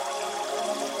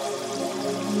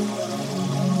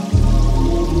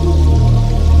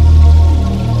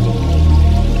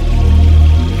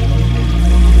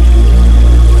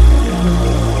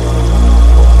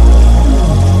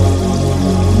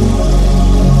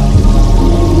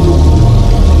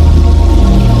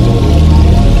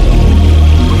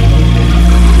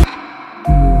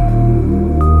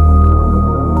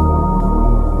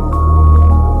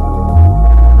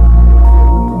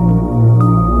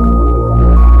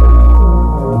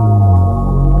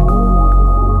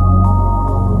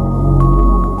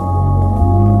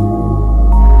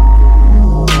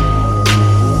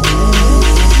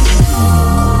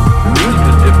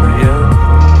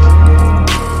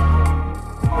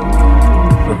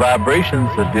vibrations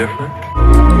are different.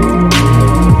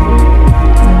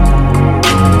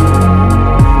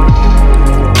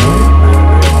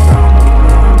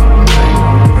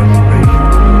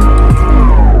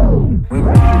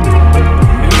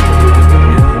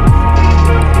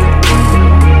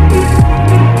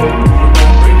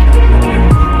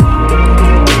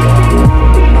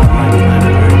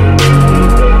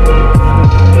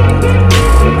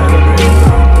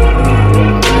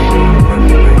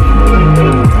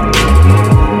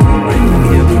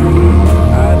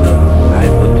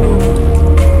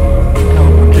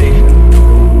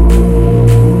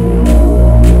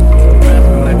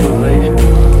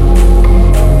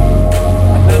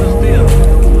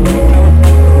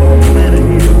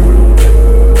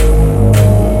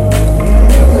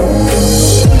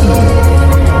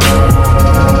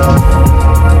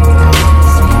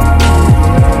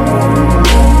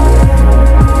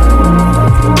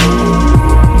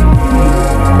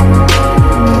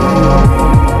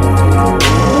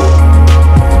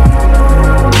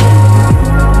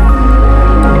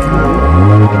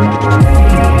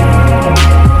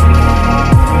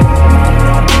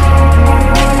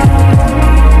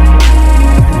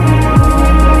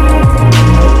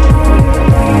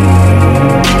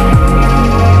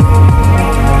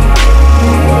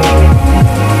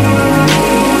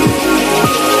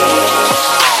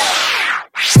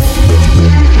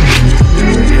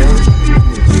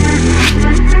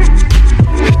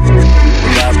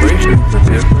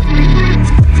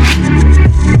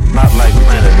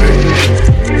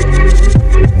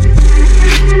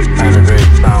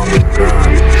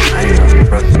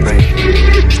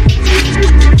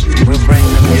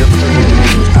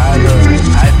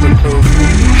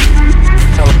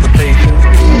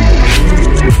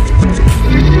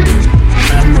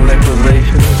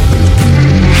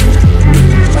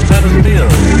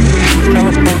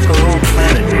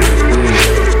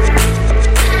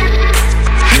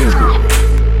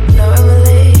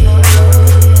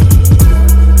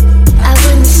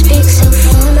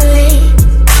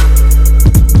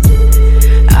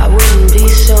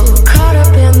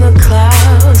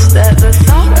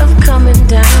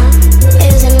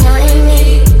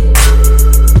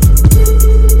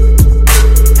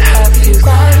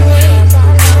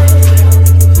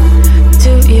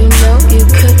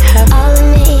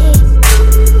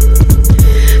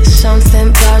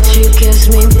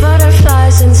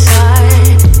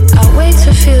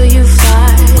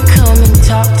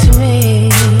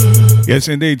 Yes,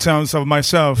 indeed, sounds of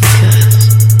myself.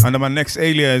 Under my next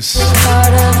alias,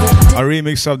 a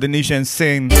remix of The Niche and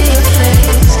Sing,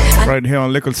 right here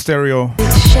on Liquid Stereo.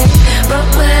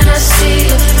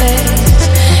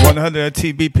 100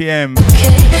 TBPM.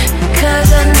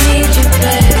 Cause I need you,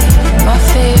 babe. My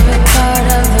favorite part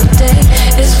of the day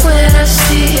is when I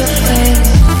see your face.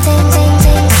 Ding, ding,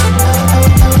 ding. Oh,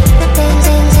 oh, oh. Ding,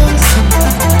 ding, ding.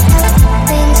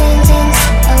 Ding, ding, ding.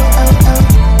 Oh, oh, oh.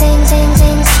 Ding, ding,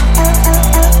 ding. Oh,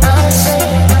 oh, oh. Honestly,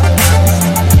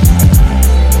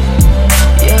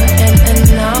 you're an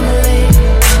anomaly.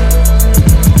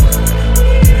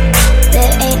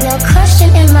 There ain't no question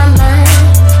in my mind.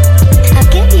 I'll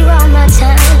give you all my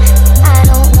time. I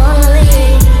don't wanna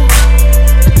leave,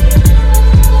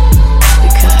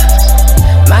 because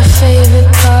my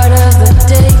favorite part of the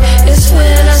day is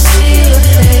when I see your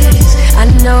face. I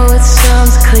know it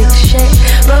sounds cliche,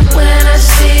 but when I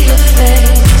see your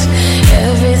face,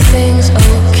 everything's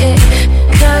okay,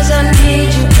 cause I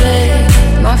need you, babe.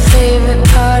 My favorite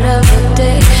part of the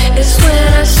day is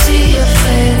when I see your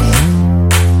face.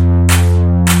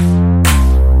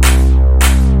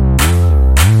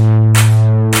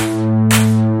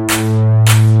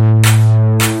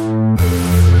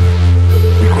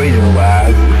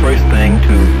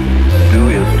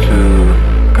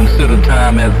 Consider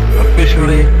time as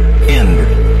officially ended.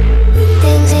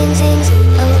 Ding, ding, ding,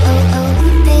 oh, oh, oh.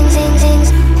 Ding, ding, ding,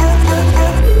 oh, oh,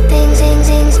 oh. Ding, ding,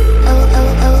 ding, oh,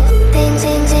 oh, oh. Ding,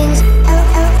 ding, ding, oh,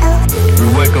 oh, oh. We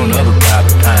work on the other side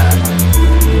of time.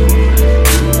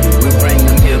 We bring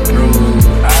them here through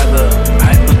either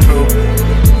isotope,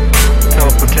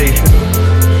 teleportation,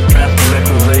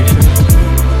 transmolecularization,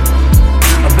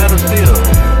 or better still,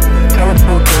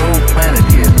 teleport the whole planet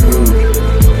here through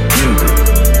music.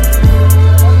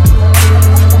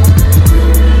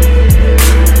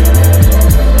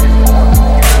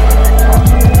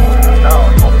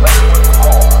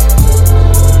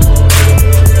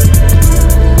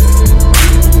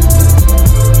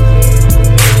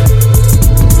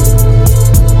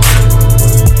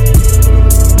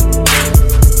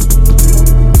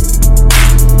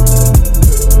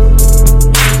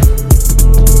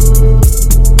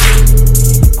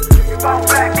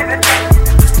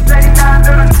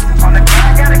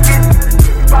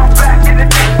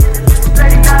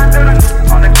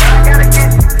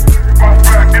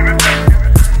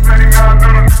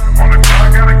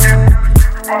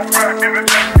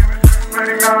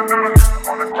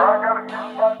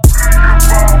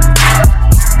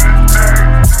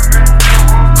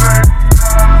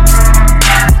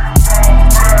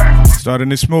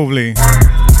 Starting it smoothly.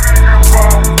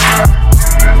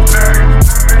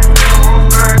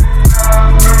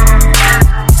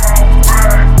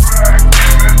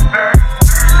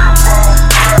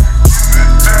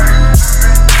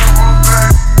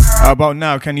 How about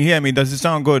now? Can you hear me? Does it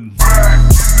sound good?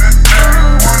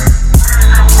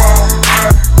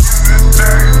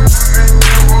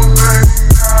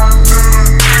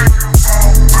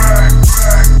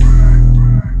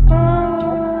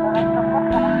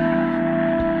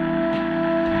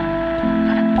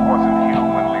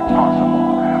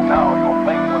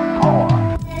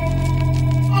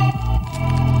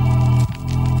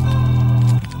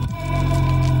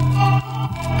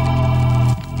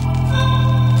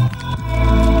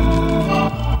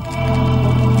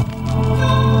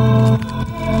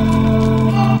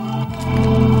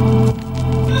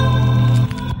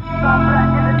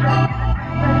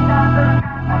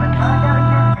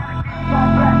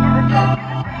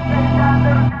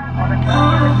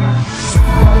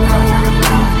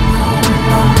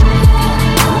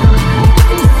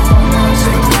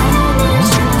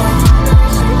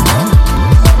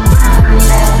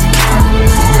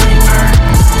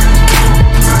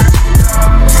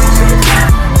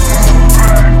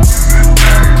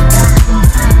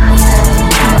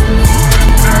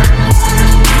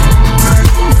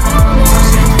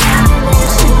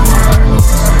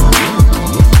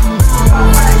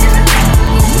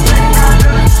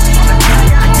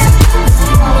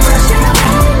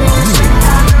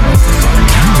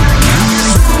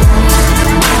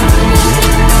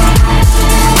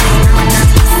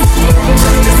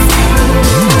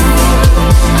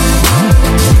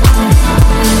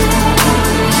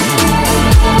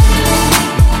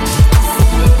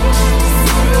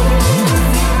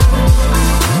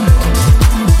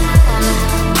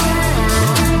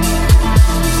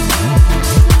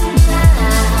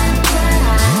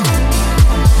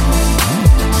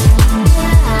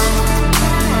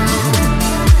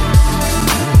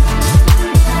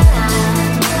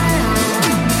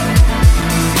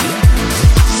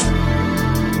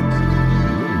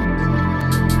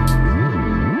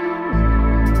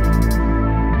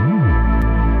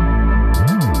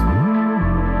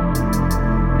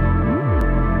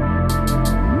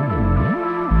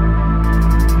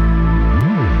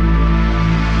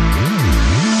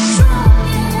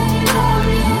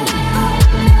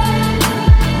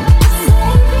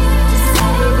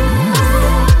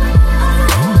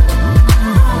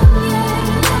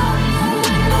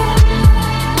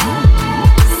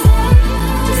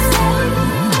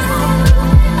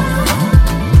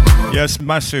 Yes,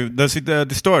 massive. Does it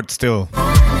distort still?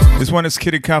 This one is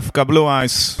Kitty Kafka, Blue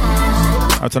Eyes,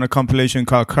 out on a compilation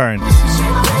called Current.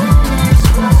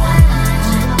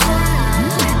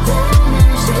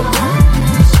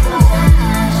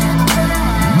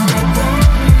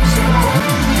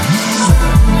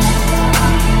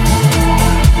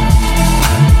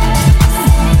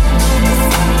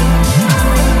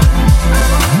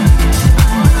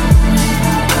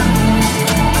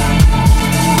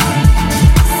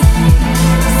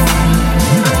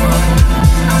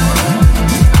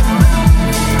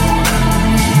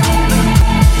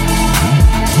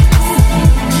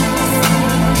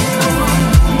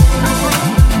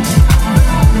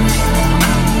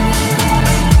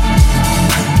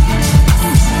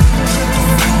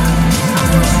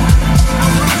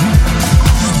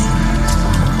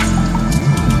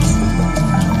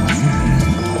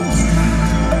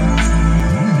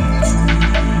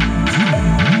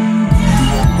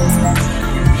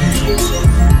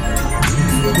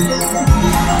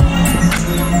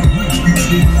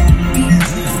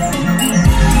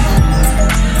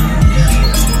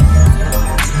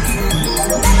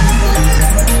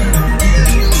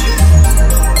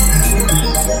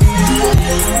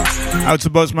 Out to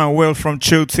Buzzman Will from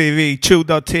Chew TV,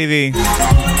 Chew.tv.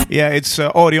 Yeah, it's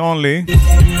audio only.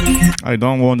 I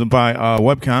don't want to buy a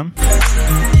webcam.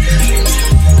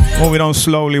 Moving on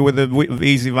slowly with the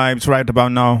easy vibes right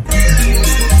about now.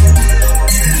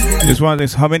 This one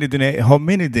is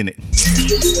Hominidine.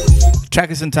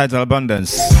 Track is entitled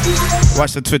Abundance.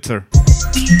 Watch the Twitter.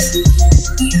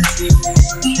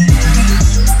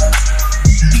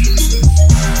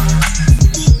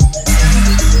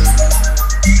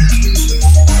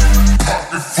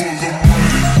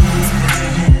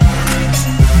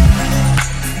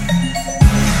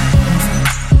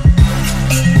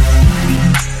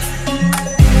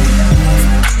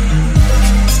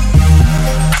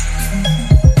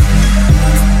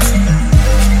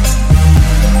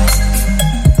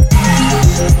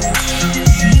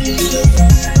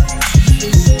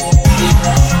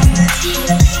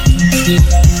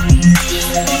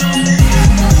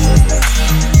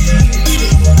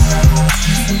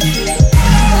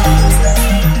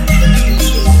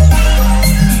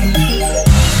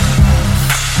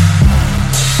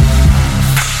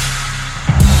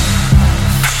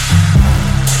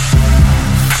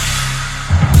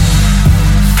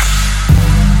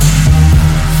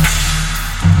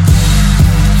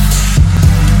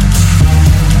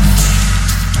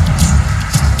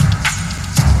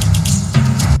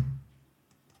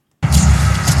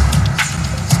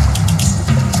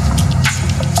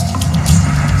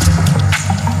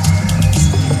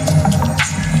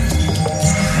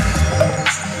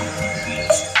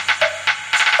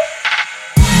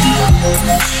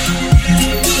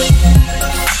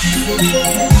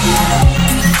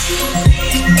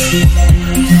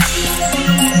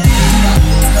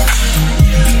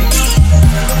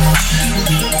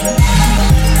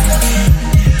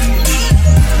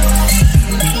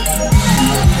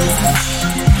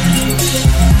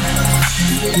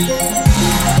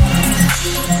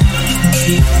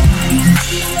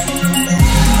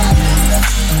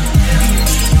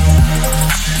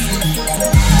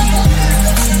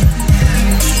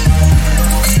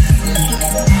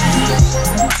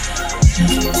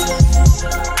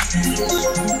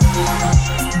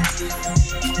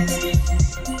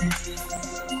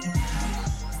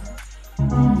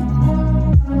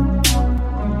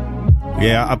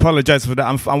 Yeah, I apologize for that.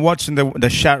 I'm watching the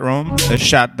chat room, the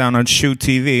chat down on Shoe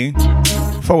TV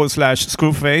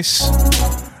 /Screwface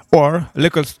or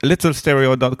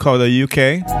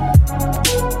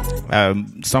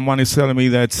littlestereo.co.uk. Someone is telling me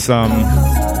that's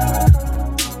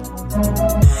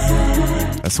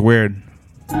weird.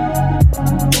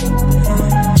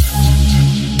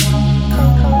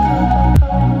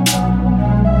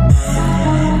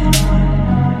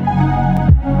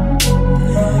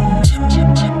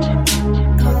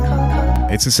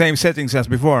 It's the same settings as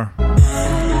before.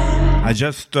 I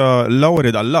just lowered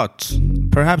it a lot.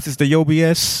 Perhaps it's the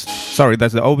OBS. Sorry,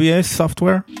 that's the OBS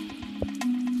software.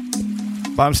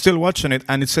 But I'm still watching it,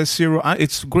 and it says 0.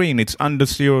 It's green. It's under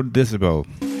 0 decibel.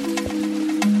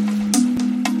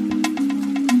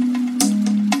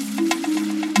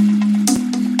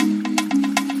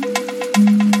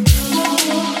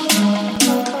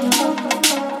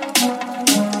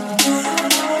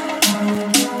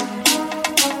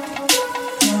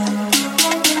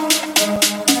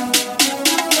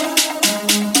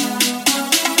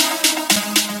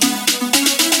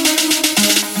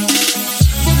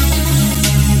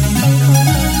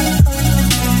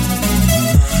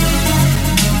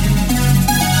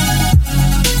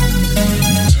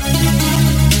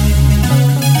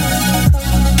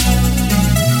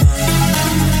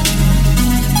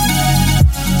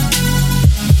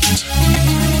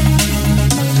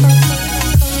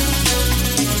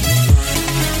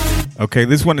 Okay,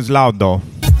 this one is loud though.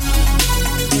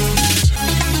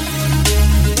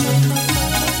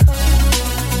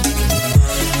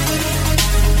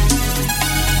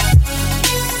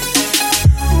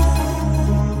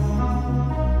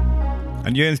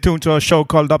 And you're in tune to a show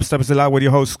called Dubstep is Alive with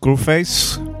your host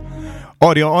Screwface.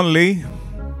 Audio only.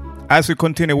 As we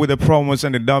continue with the promos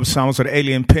and the dub sounds of the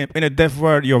Alien Pimp, in a deaf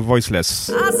word, you're voiceless.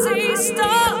 I see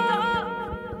stars.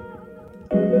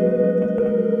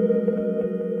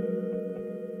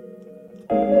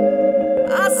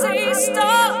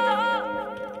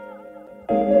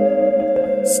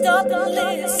 Stop and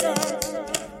listen.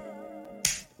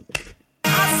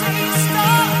 I say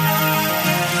stop.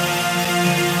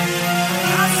 I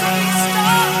say stop. Stop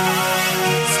and listen.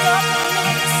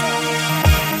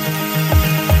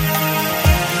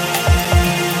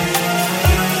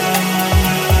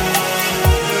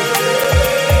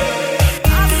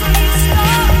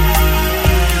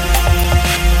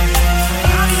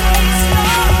 I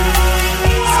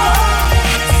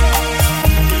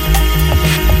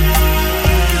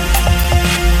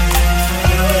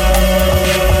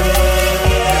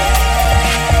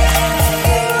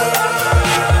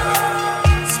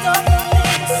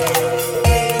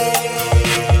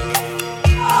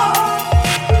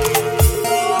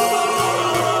say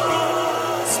stop.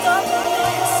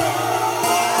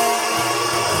 I say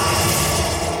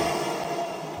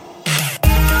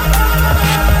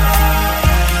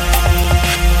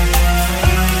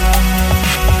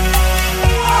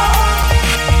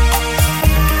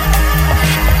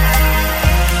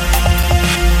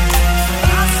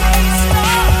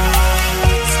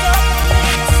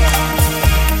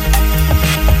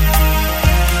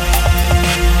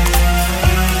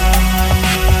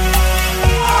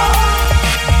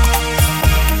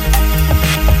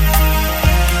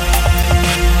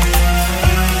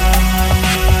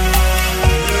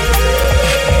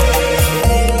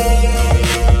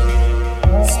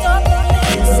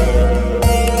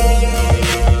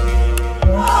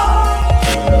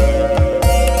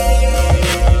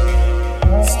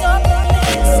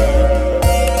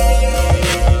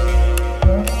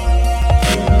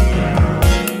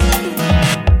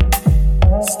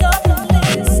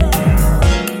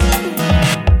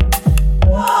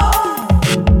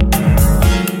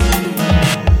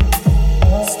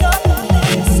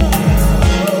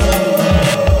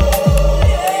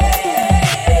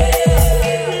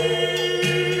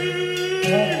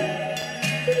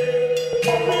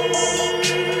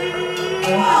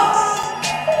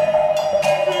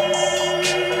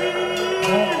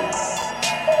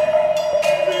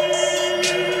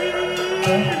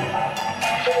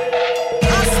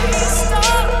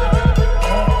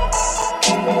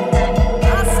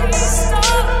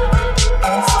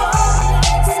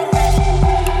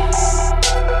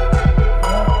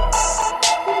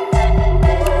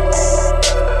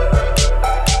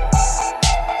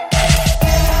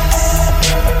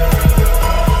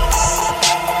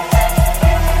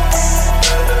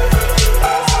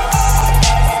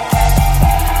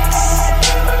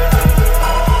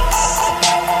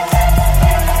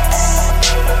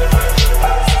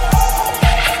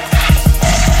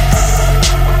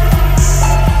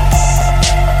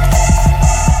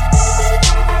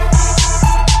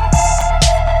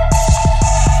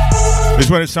This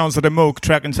one is Sounds of the Moog,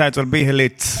 track entitled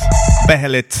Behelit.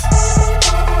 Behelit.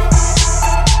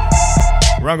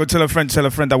 Rango, tell a friend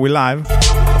that we live.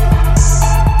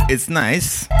 It's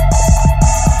nice.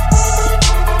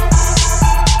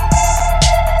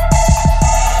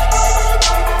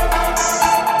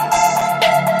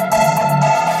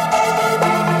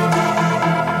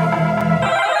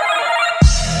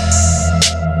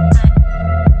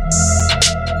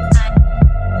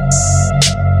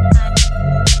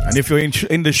 And if you're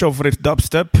in the show for this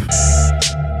dubstep,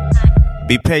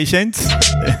 be patient.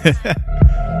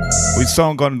 we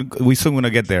soon gonna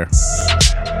get there.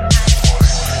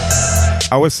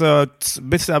 I was a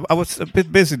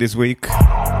bit busy this week,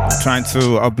 trying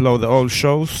to upload the old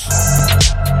shows,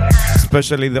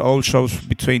 especially the old shows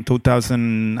between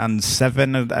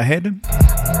 2007 and ahead.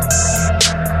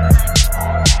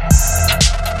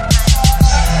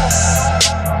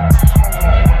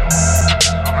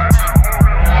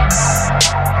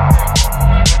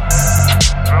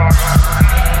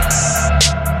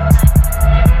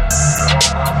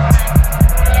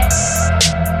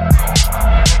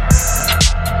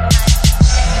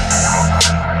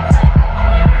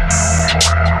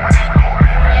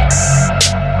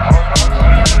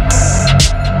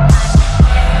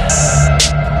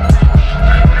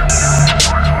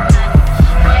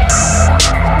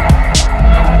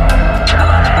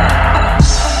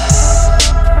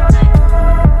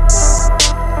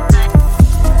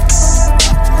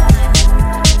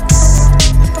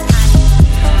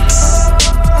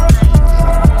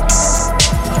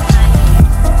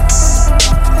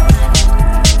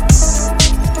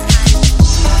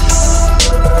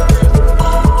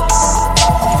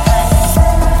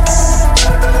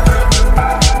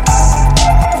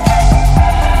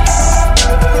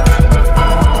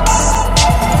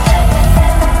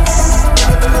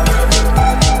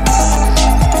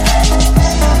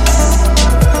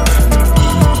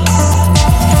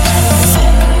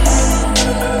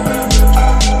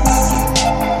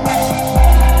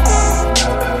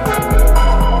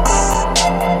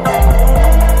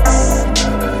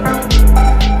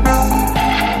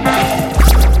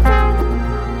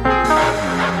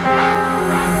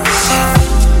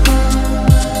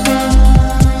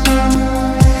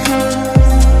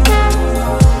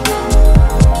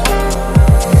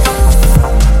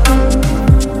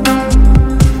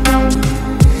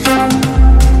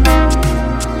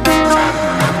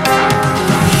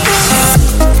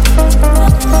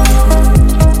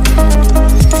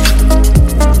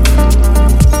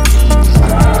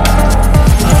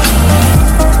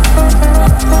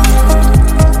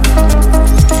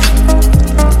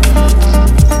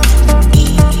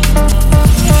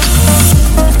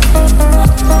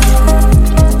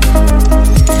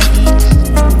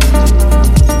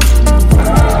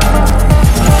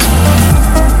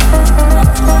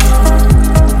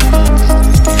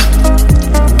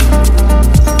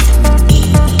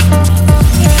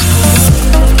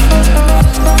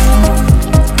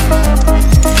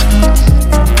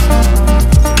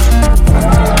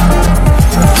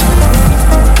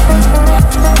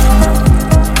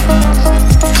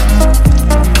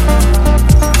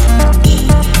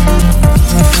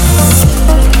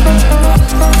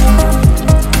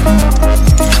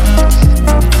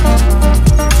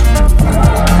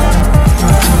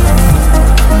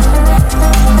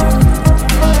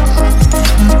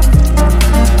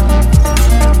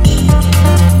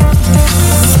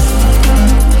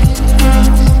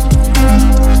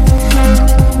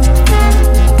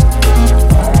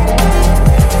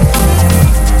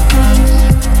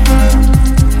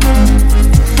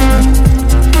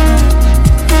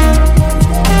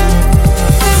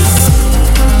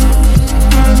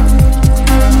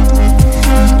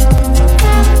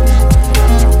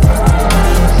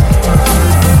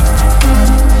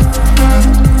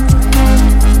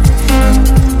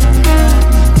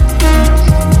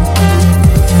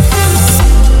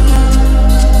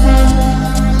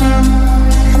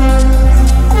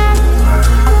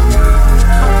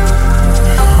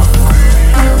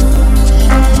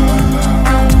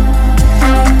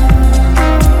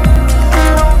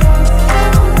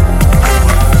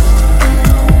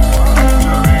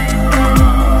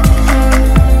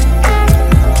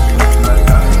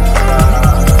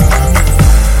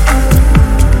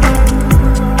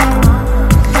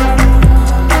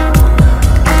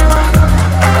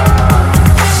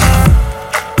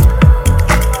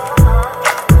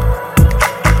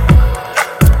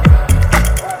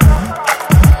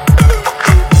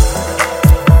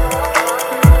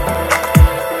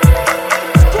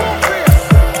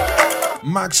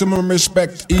 Maximum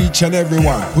respect each and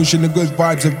everyone, pushing the good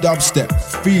vibes of dubstep.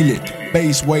 Feel it.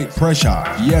 bass weight pressure.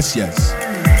 Yes, yes.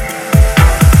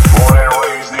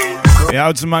 Yeah,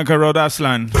 out to Michael Road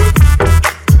Aslan.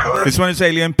 This one is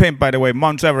Alien Pimp, by the way,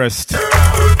 Mount Everest.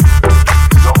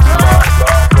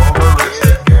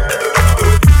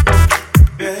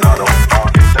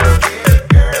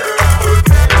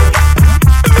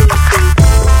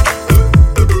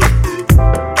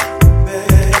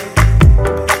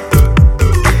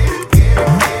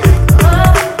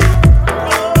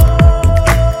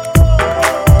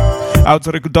 Out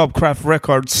to the Dubcraft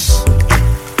Records.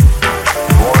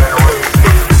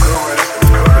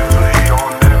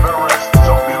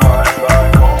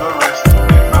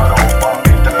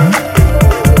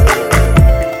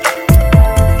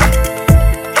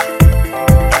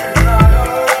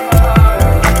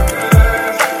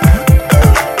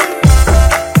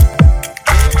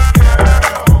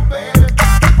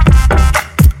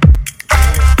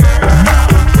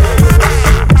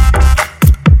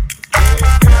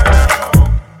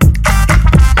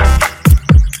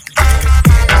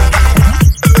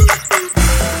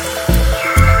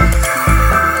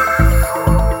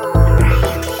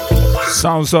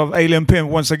 Sounds of Alien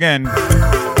Pimp once again.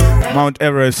 Mount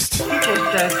Everest. Just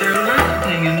sat there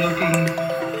listening and looking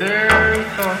very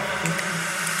thoughtful.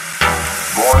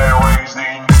 Born and raised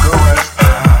in Bucharest,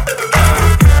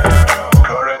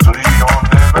 currently on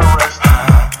Everest.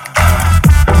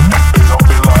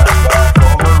 Zombie life like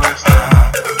all the rest.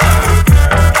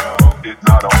 It's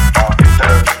not on fucking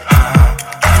death.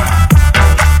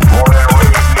 Born and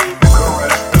raised in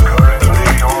Bucharest,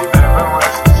 currently on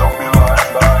Everest. Zombie life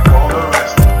like all the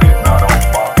rest. It's not on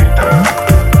fucking death.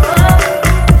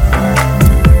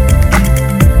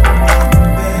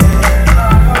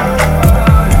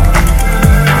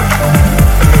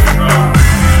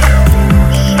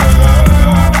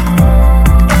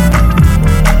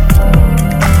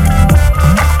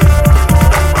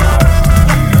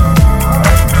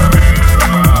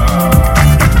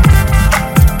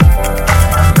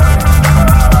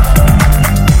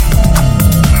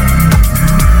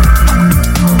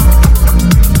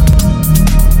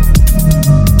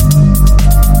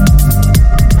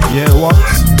 Yeah, what?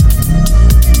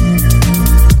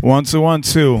 1 2 1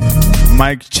 2.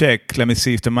 Mic check. Let me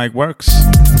see if the mic works.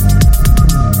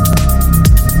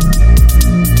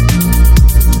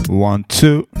 1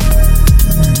 2.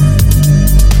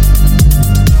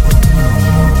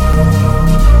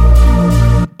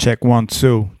 Check 1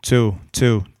 2 2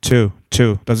 2 2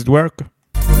 2. Does it work?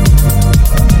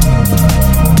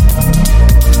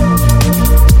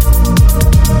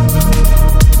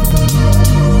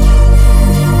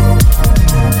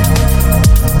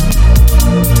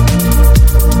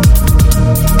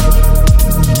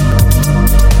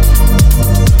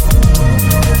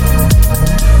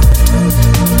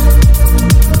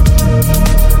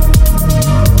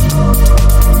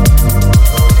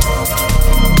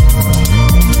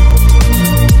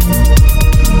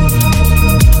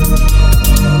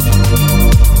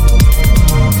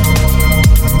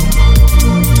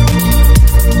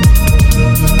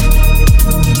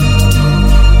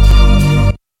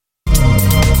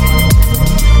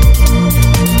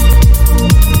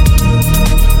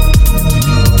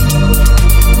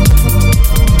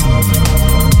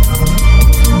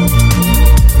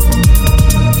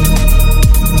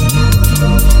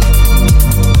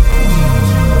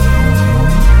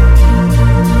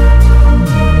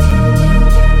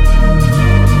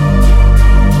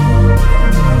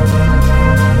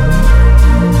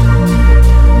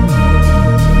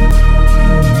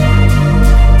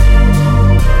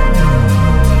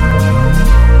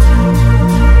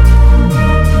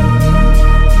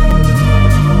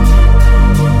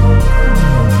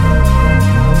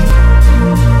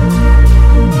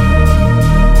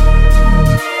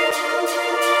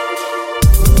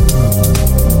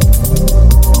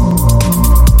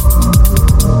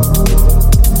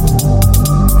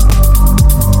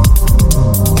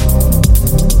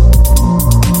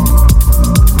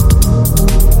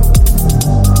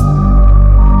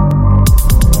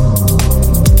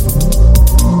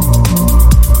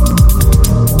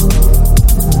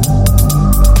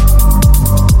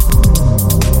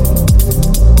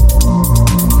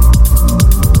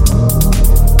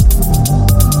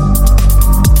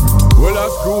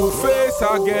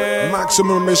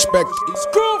 Maximum respect.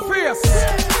 Screwface.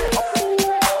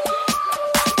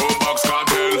 Boombox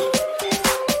Cartel.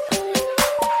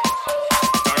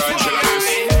 Tarantula this.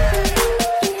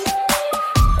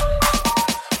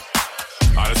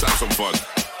 Let's have some fun.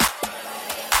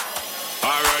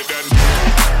 Alright then.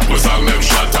 What's on them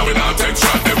shot? How we not take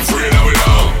shot? Them free now we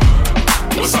know.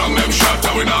 What's on them shot?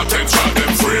 How we not take shot?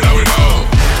 Them free now we know.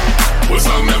 We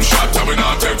song them shot and we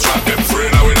not take shot. Them free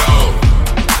now we know.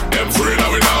 Them free now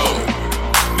we know.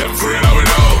 Them free now we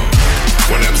know.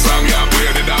 When them song ya play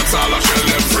the dance all a shell.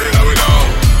 Them free now we know.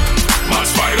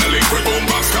 Match Spider link with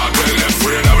Boombox Cartel. Them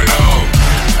free now we know.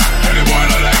 Any boy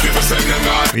not like it to send them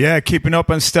God. Yeah, keeping up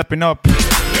and stepping up.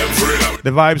 Them free now we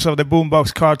The vibes of the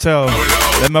Boombox Cartel.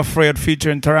 Them Afraid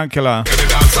featuring Tarantula. the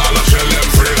dance all a shell. Them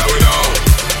free now we know.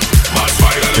 Match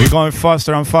Spider link. We're going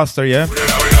faster and faster, yeah? Free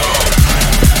now we know.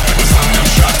 We song them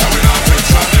shot and we not take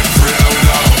shot. Them free now we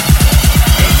know.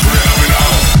 Them free now we know.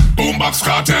 Boombox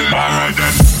Cartel. Alright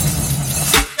then.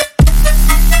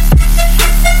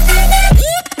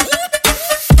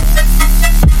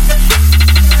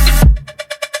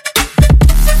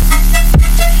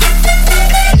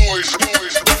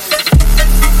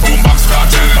 Boombox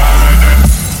Cartel. Alright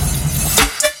then.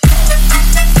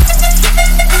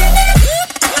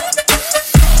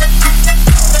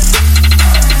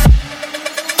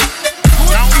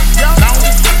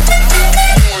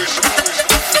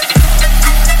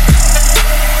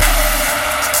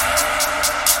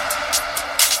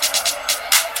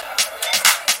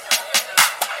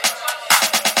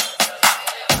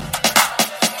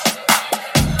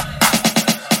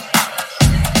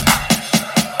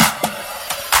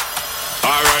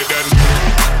 Alright then.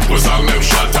 We song them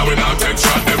shot and we not take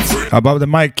shot. Them free. Above the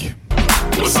mic.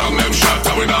 We song them shot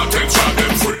and we not take shot.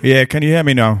 Them free. Yeah, can you hear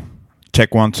me now?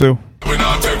 Check 1, 2. We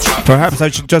not take shot. Perhaps I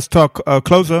should just talk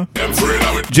closer. Them free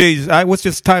now we Jeez, I was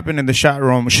just typing in the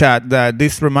chat that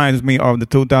this reminds me of the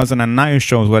 2009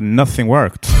 shows where nothing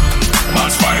worked.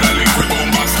 Match Spider link with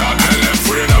Boombox Cartel. Them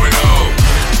free now we know.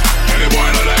 Any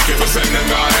boy not like it to send them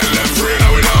God. Them free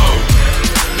now we know.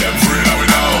 Them free now we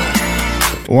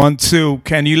know. 1, 2,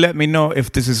 can you let me know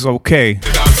if this is okay?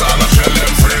 The dance all a shell.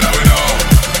 Them free now we know.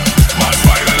 Match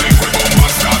Spider link with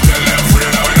Boombox Cartel. Them free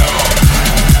now we know.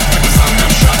 We song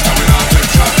them shot and we not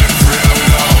take shot. Them free now we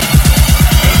know.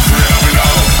 Them free now we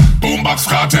know. Boombox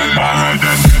Cartel. Alright then. Boombox Cartel. Alright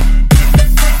then.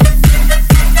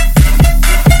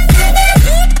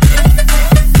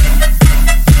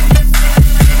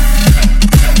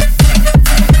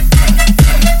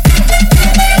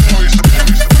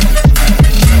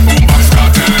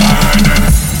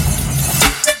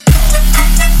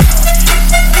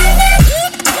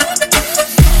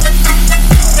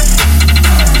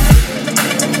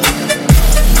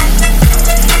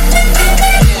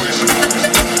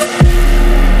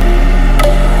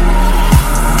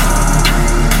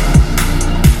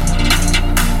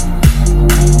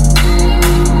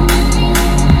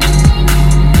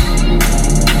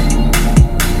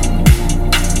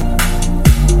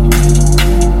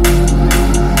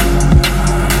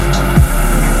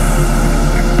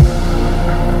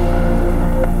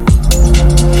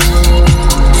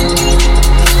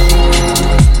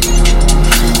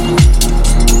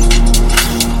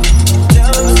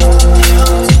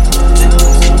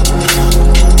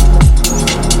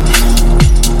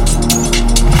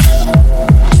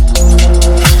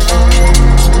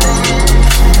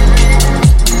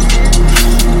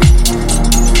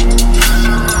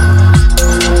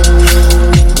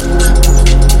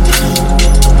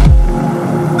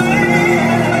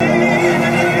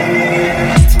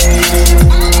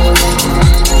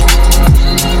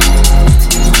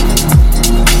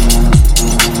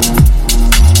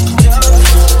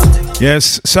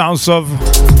 Yes, sounds of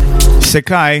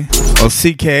Sekai or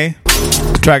CK,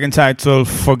 track entitled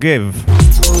Forgive.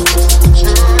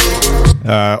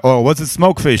 Or was it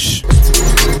Smokefish?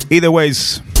 Either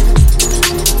ways,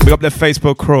 big up the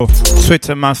Facebook crew,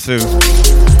 Twitter Massive,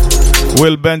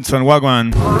 Will Benton,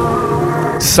 Wagwan,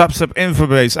 Subsub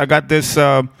Infobase. I got this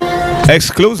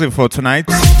exclusive for tonight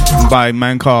by a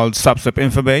man called Subsub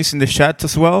Infobase in the chat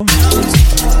as well.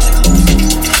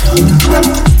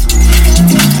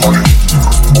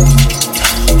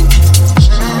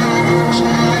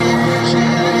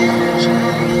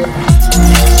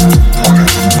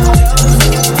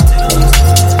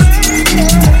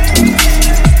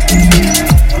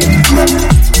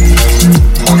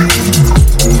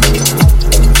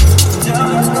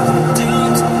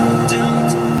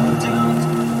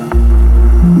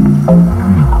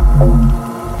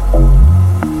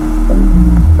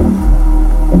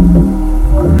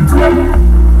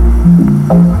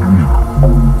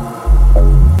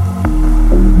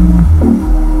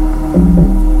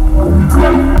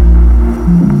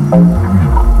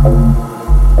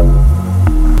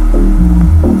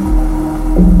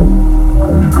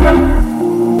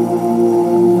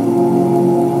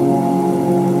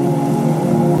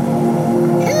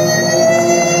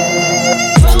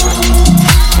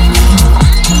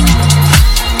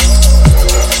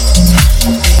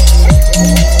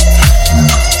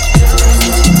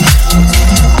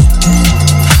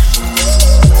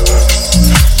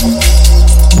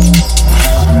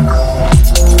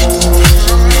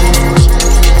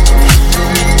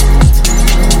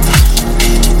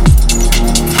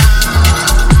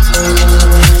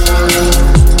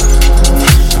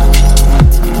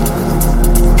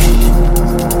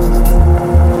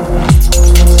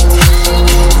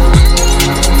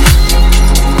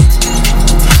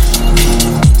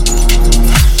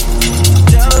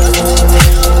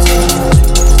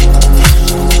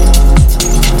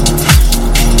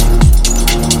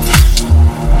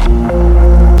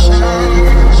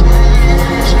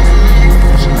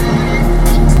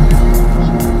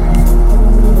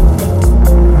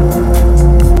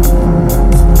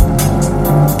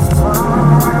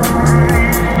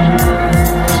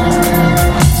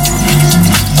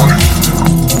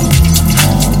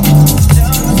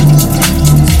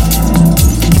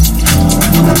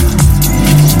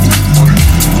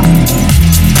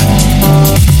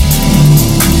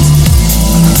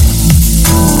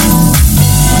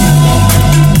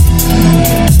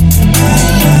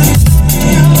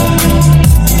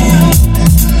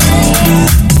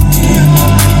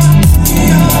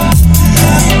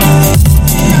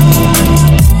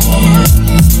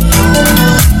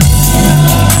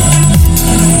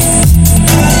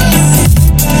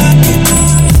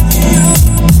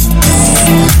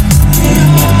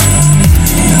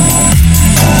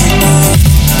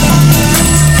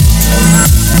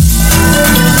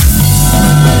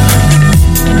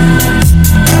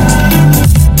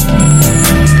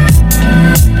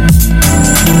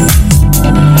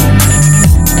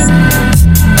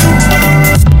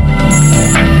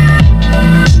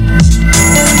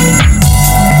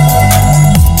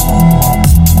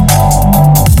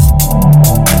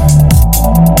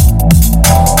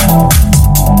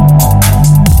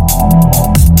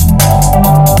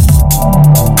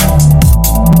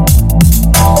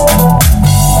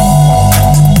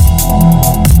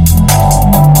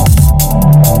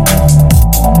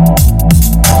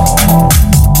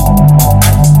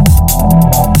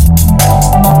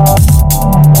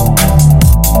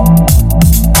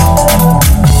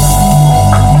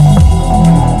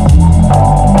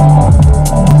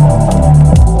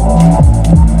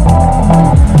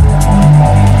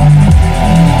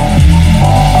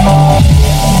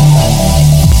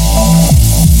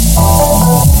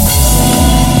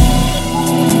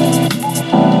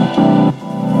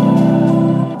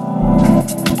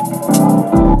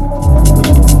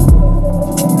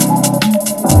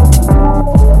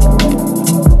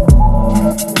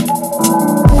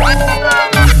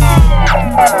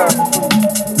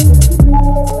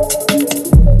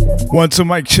 1-2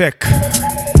 mic check.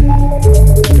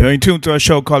 You're in tune to a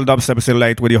show called Dubstep is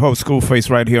Late with your host Screwface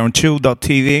right here on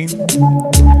Chill.tv.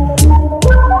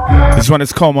 This one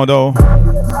is Commodore,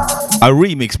 a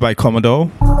remix by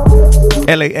Commodore.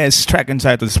 LAS track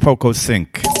entitled Poco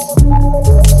Sync.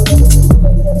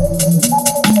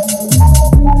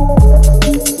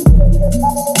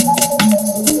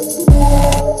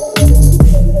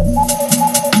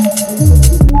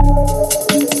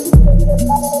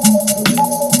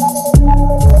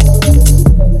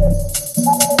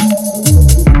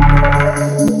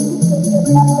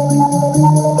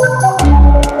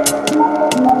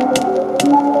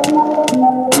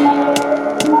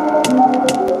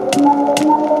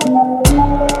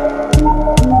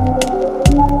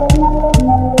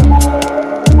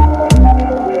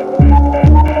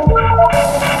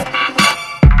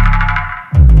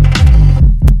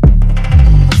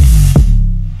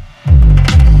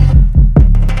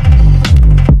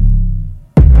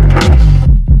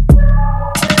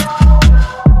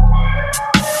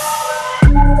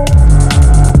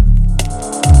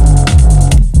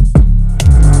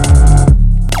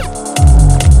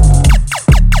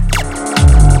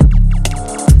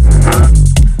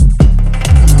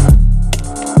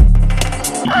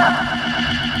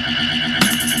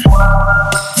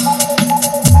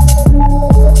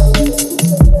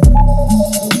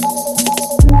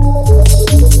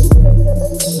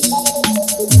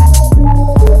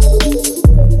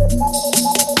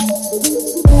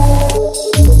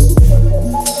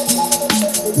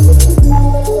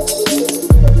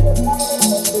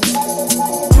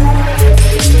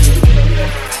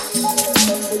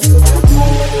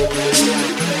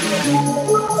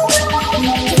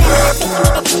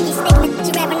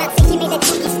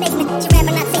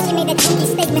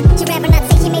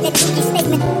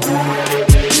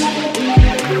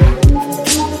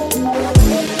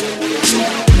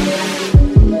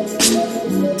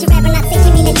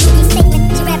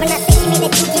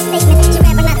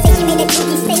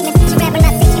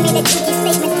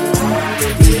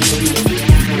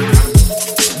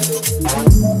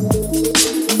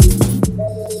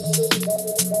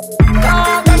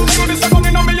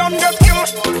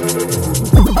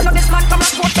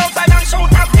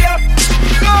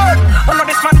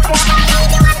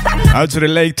 Out to the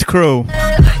late crew.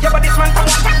 I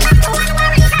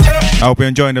hope you're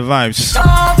enjoying the vibes.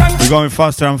 We're going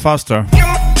faster and faster.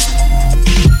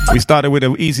 We started with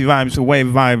the easy vibes, a wave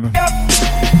vibe,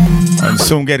 and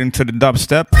soon get into the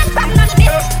dubstep.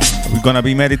 We're gonna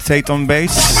be meditate on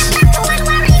bass.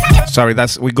 Sorry,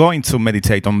 we're going to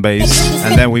meditate on bass,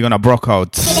 and then we're gonna broke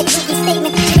out.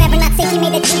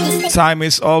 Time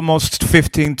is almost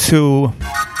 15 to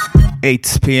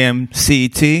 8 p.m.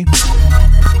 CET.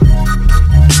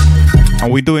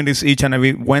 And we're doing this each and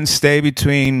every Wednesday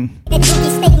between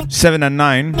 7 and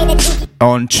 9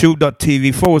 on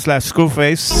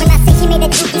chew.tv/Screwface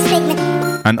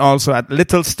and also at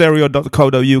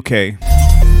littlestereo.co.uk.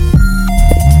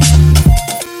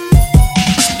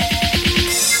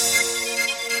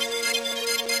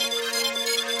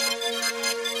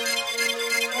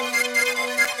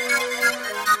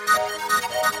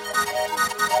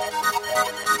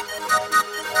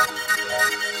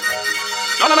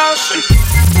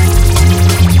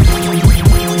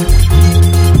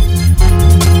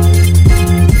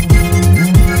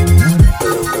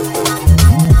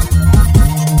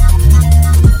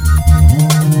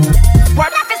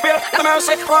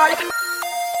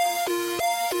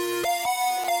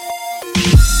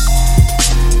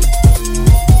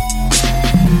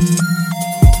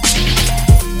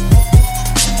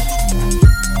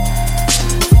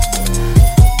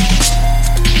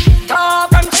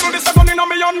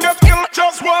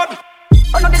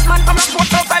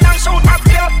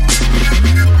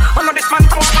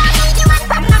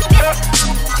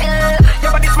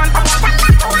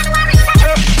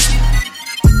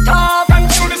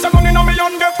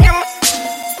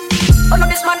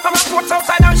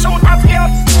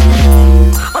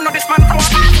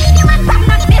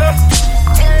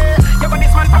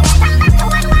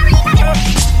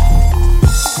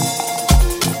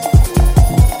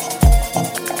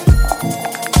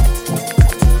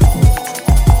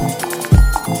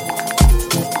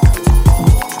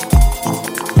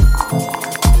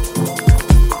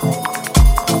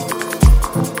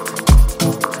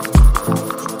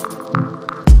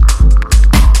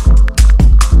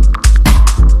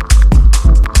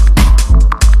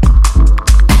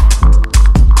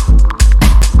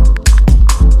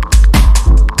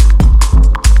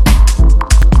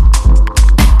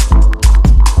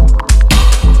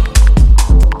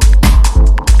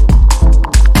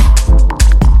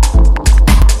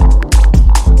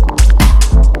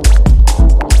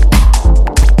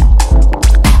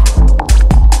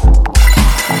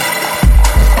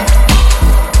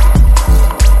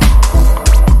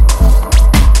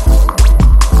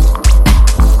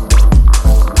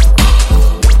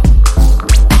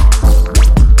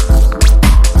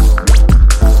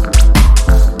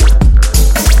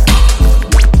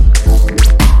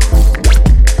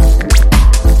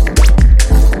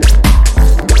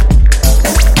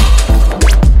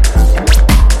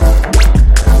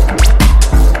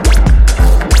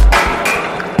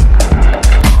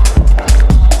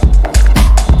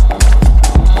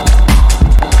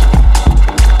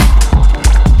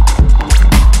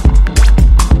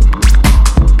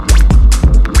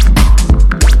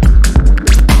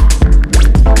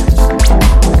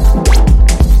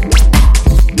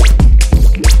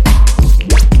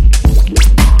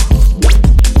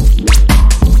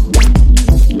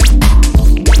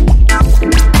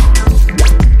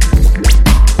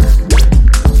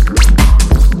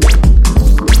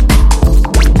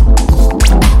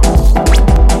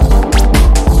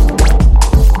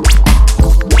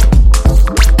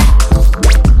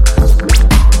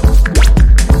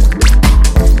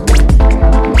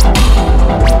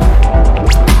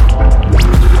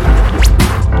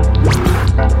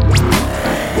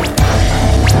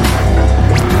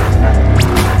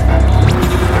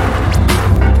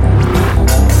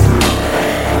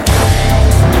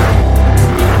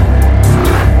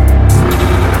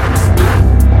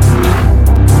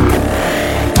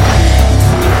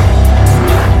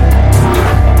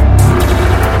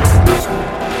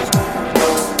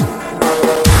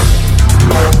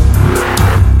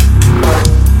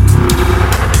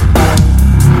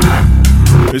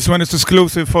 one is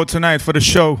exclusive for tonight for the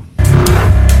show.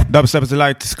 Dubstep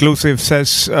Delight exclusive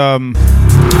says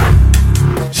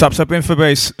Substep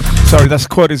Infobase. Sorry, that's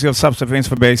courtesy of Substep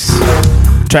Infobase.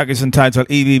 Track is entitled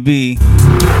EVB.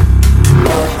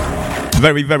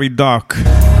 Very, very dark.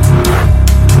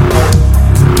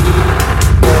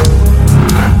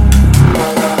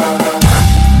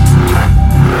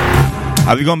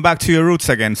 Have you gone back to your roots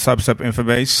again, Substep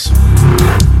Infobase?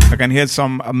 I can hear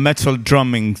some metal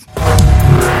drumming.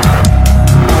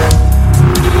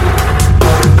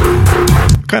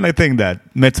 Kind of think that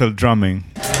metal drumming,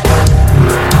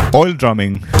 oil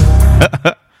drumming.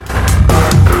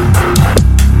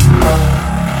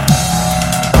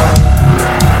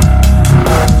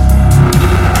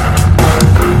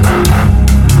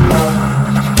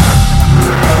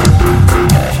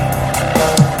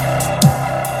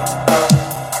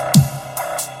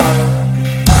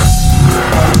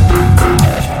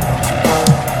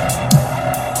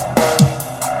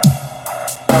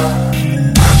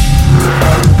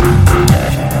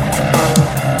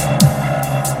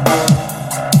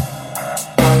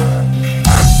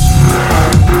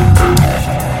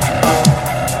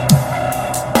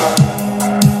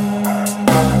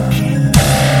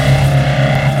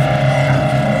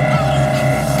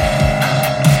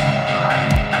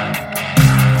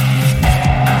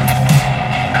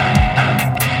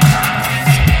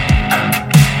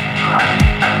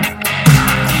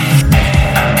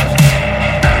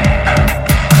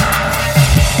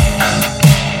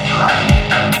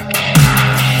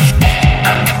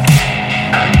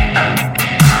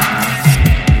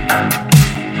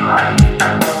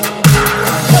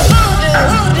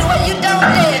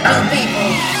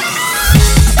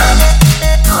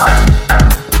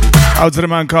 Out to the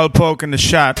man called Poke in the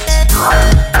chat.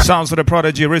 Sounds of the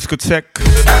Prodigy, Riscotech,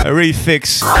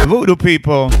 Refix, Voodoo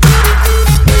People.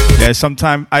 Yeah,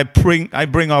 sometime I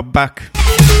bring up back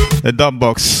the dub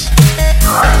box.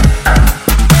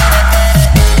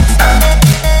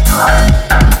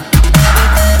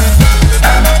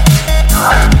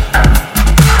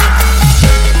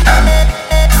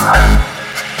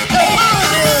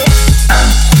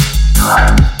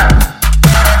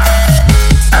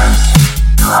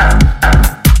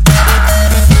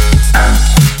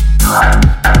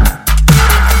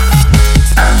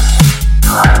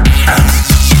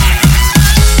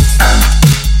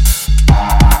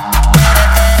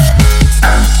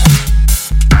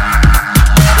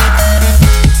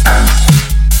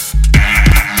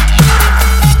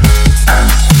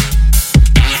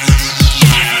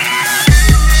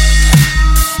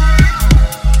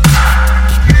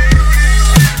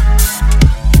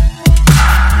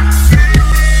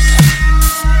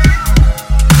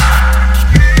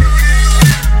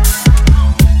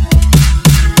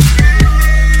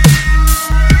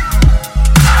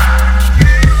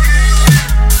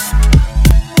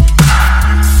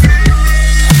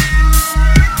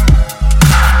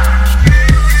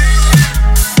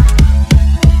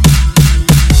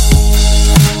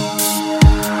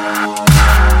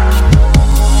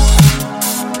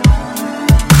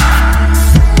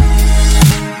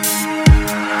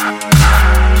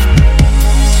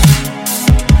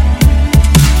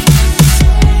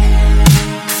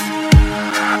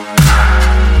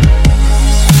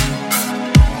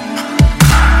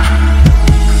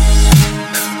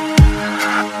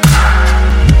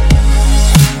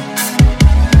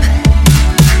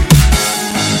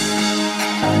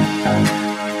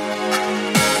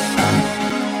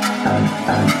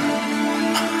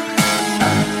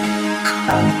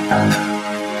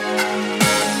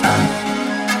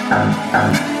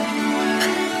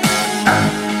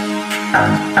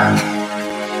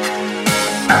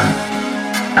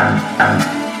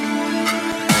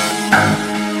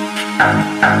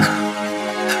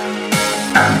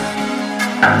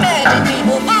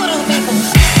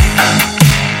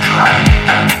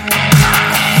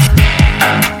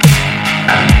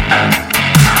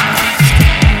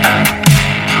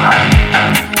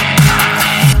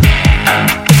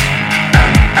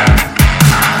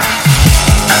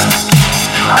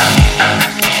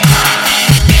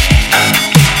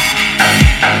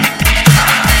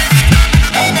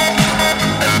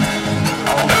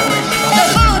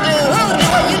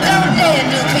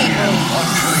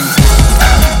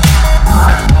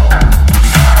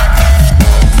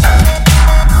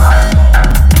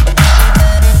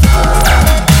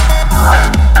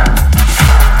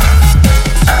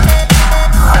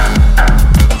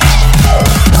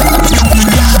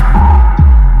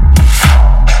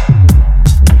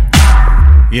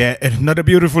 Yeah, another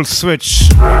beautiful switch,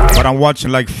 but I'm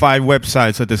watching like 5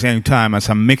 websites at the same time as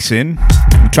I'm mixing.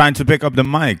 I'm trying to pick up the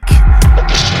mic.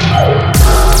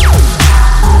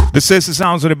 This is the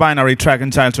sounds of the binary track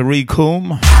entitled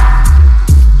Recomb.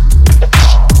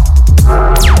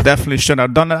 Definitely should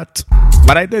have done that,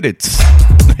 but I did it.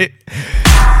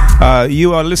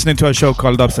 You are listening to a show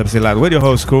called Dubstep Live with your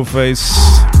host Screwface.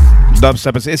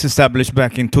 Dubstep is established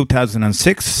back in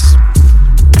 2006.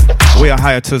 We are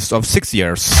hiatus of 6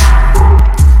 years.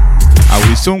 And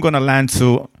we're soon gonna land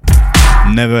to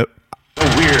Never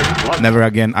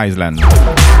Again Iceland.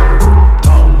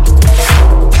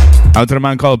 Out to the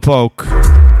man called Poke.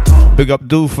 Big up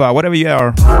Doofa, whatever you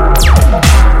are.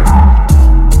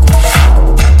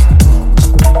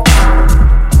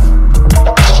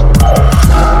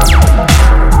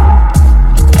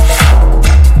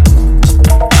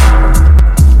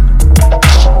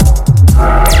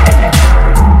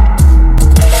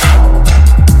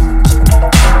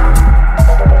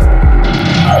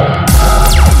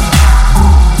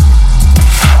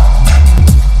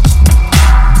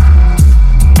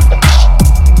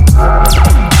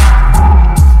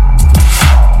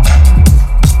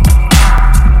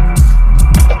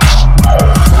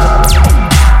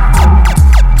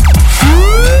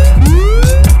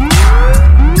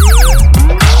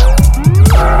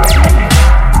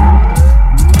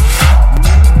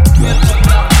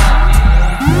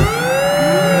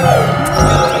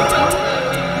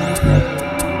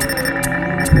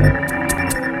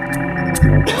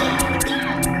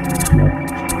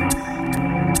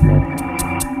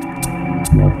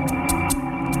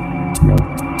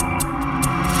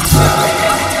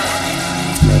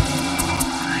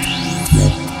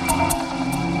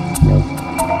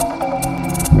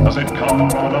 Does it come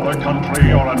from another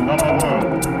country or another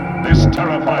world? This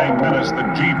terrifying menace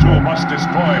that G2 must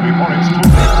destroy before it's too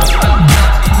late.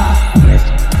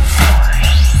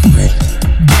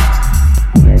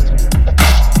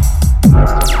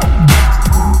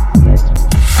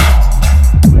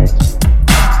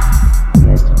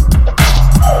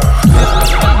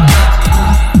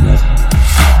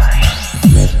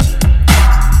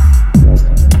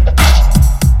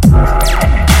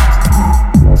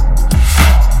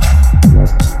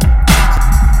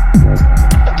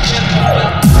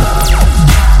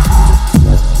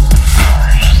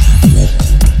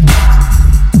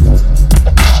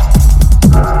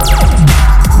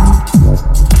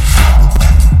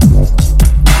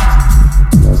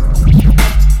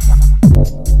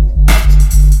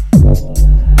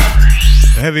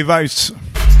 Heavy vibes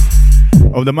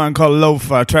of the man called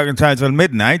Lofa, track entitled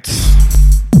Midnight.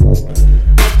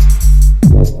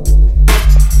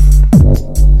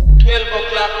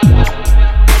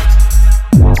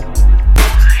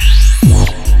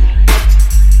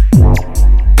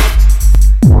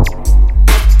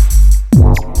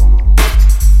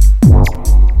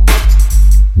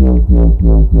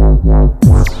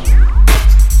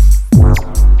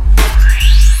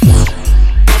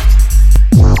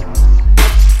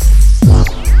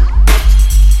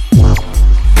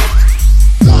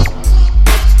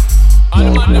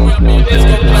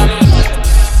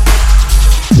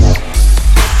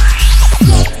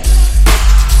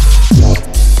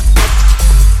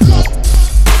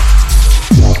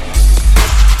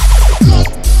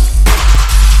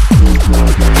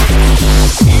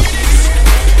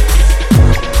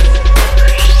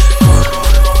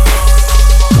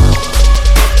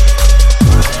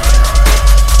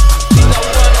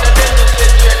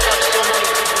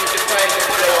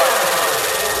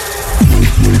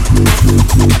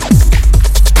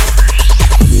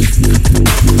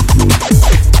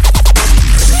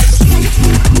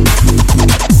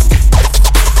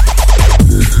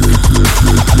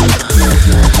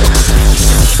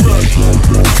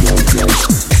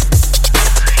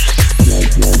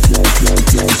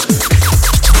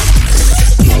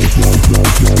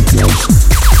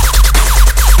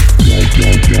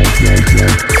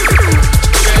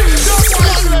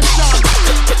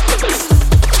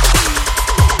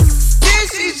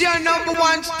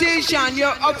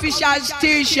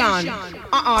 Station. You know.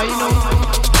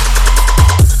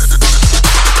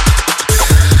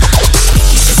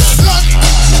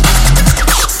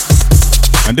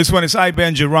 And this one is I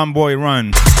Benji Run Boy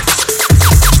Run.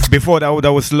 Before that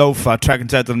was Lofa, track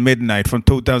entitled Midnight from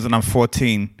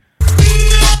 2014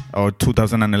 or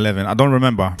 2011. I don't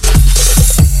remember.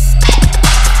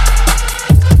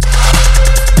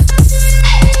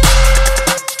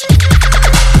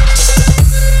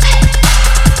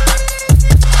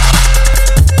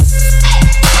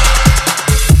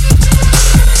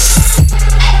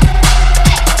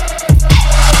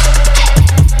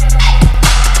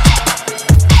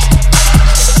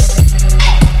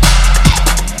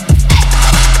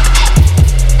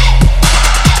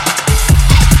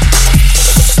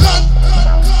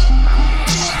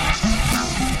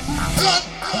 All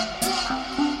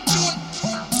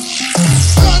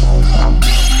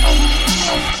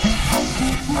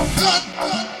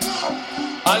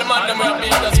the man them we have been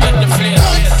just get the flame.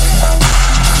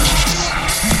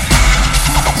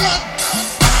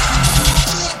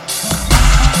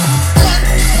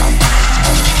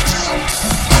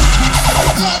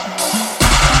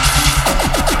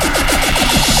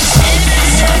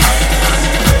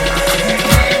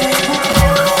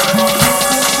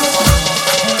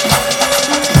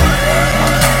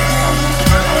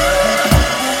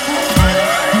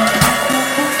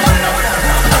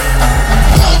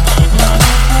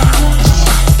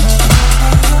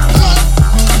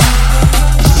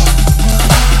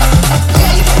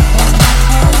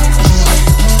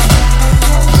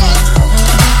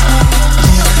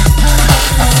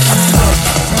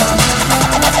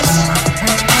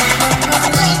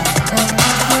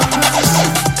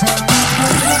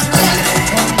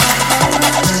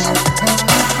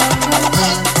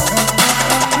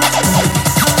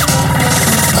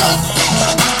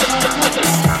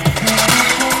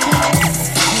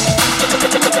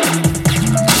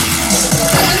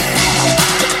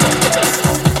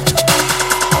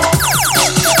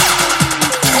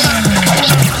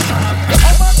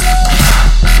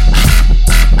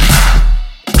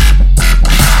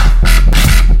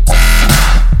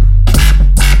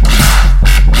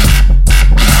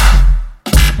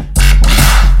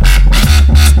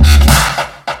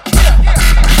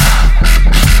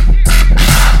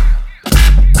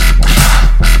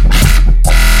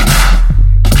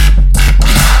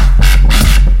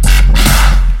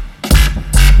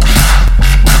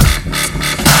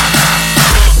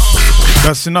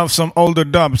 That's enough some older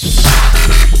dubs.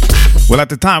 Well, at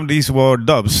the time, these were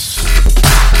dubs.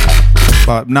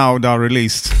 But now they're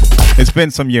released. It's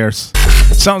been some years.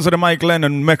 Sounds of the Mike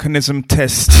Lennon Mechanism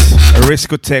Test, a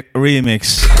Riscotech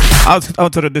remix. Out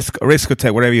to the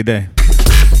Riscotech, wherever you're there.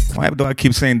 Why do I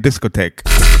keep saying discotheque?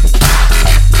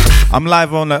 I'm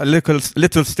live on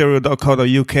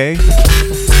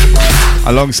littlestereo.co.uk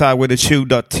alongside with the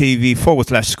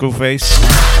chew.tv/Screwface.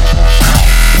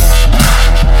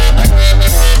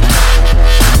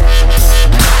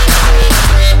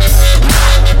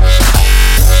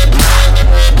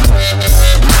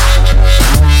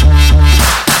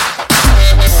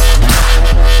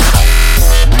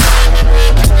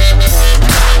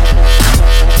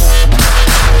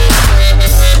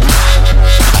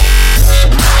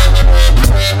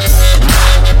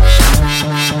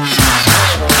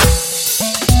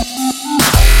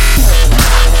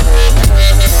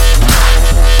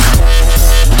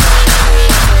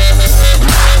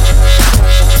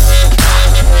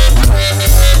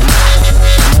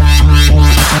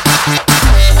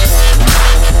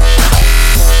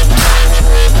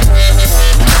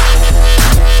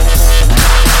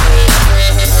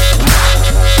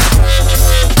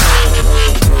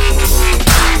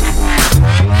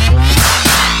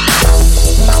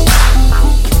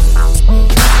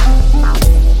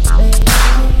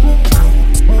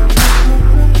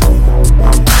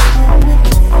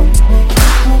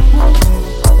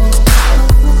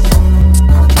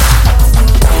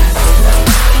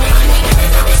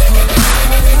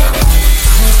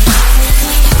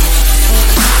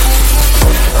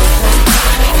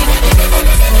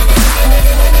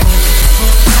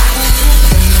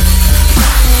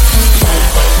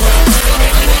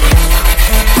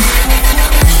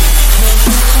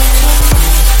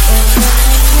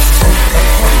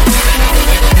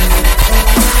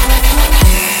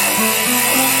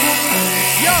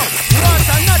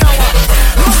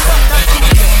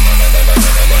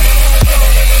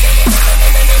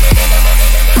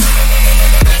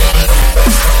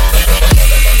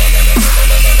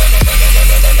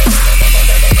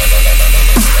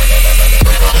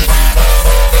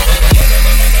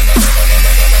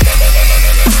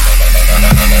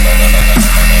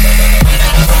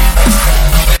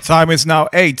 Time is now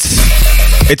 8.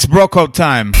 It's Broco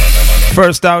time.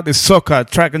 First out is Soca,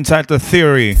 track entitled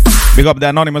Theory. Big up the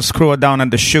anonymous crew down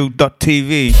at the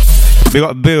shoot.tv. Big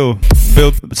up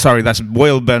that's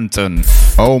Will Benton.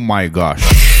 Oh my gosh.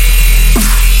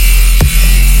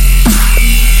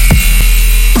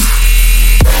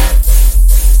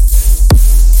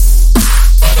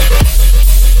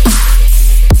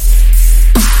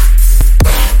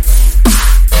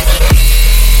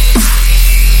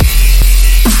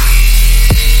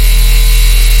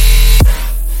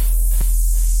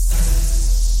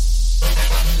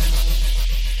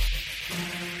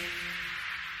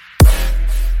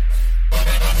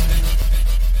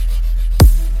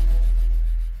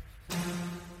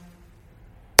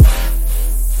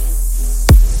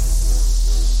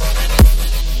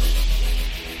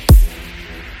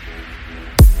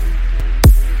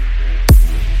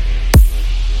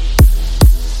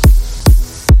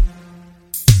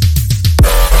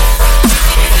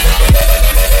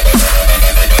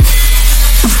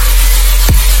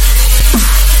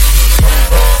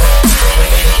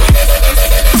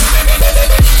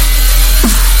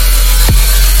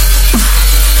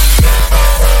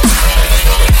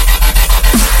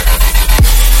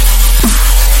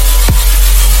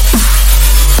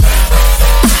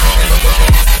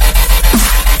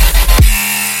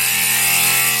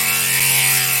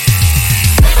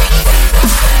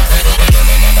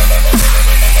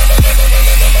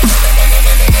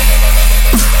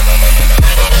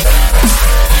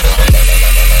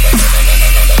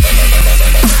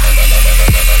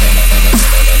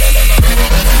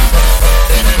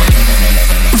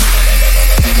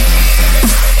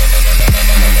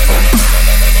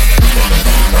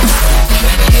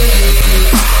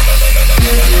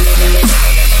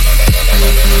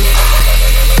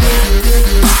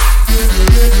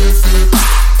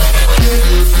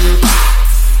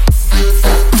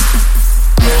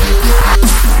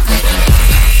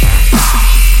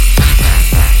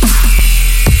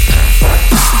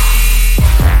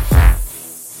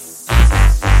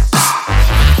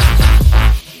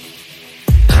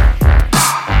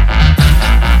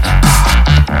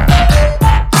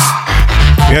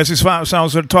 Yes, it's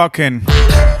sounds we're talking.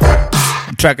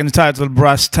 Track entitled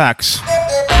Brass Tacks.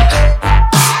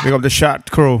 Big up the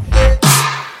Shot crew.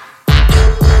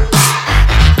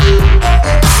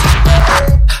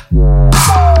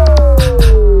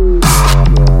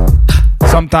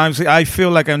 Sometimes I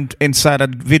feel like I'm inside a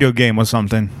video game or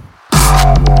something.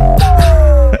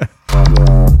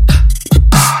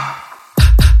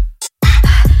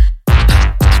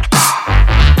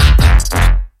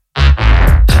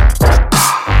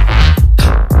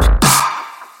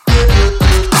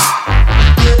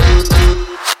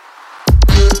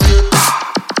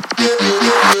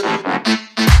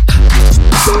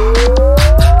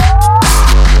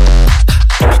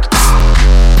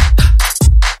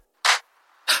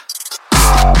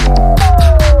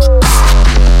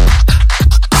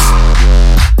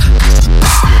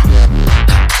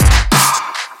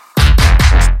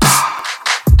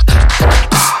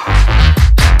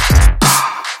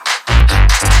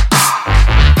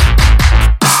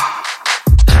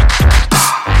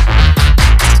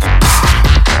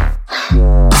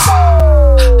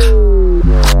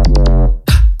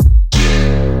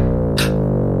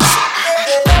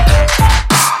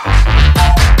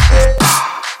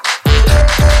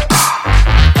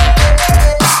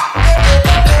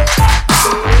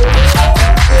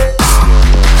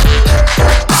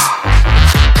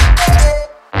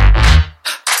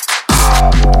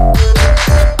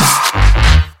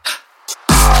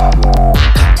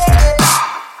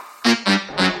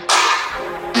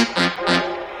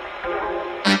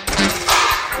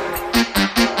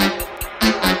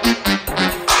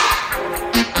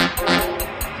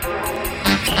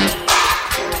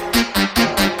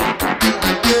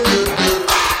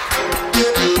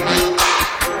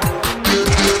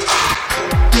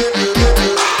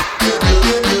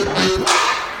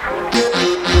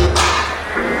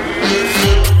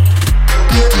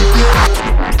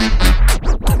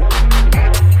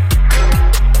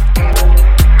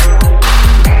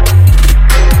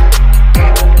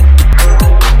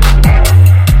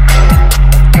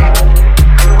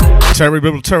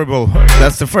 Terrible.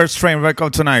 That's the first train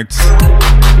record tonight.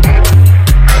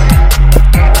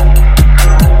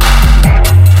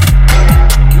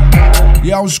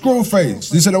 Yo, Screwface,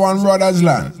 this is the one Rodders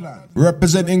Land.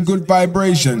 Representing good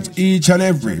vibrations, each and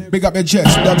every. Big up your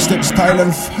chest, dubstep style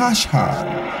and fashion.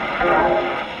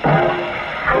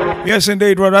 Yes,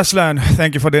 indeed, Rodders Land.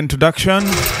 Thank you for the introduction.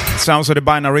 Sounds of the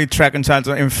binary track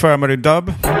entitled Infirmary Dub.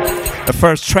 The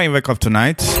first train record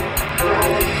tonight.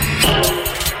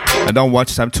 I don't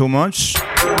watch them too much.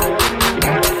 I'm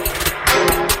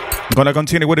gonna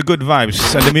continue with the good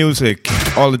vibes and the music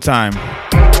all the time.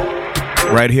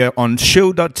 Right here on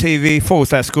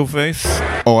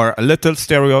show.tv/Screwface or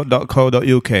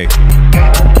littlestereo.co.uk.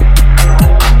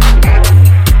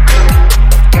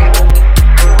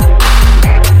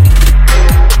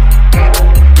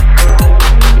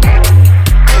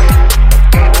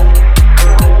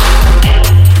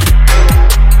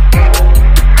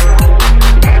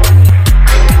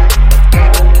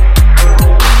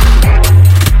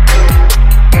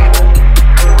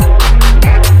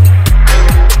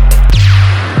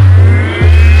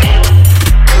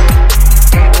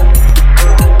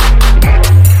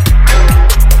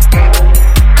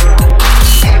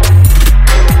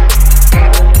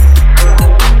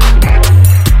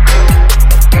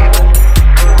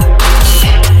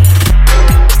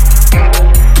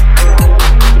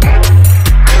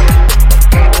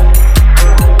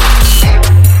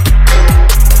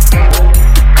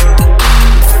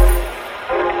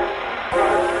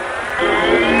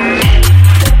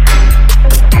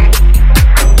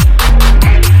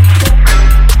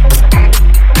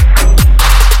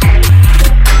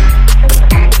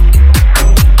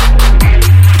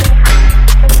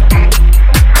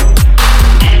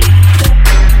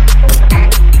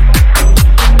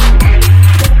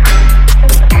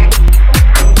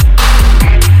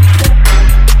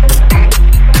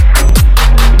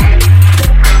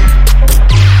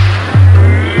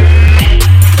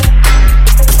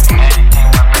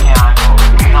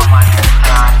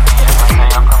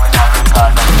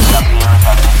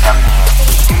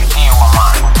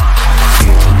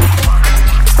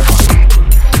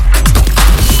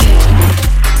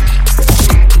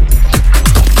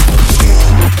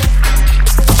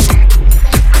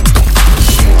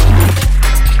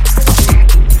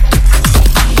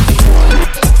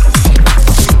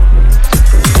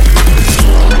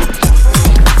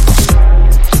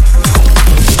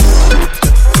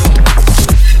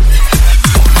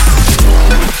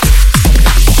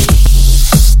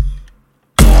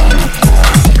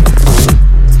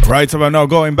 Right, so we're now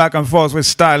going back and forth with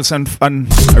styles and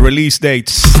release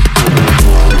dates.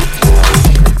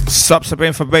 Dubstep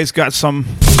Info Bass got some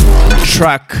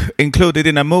track included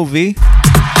in a movie.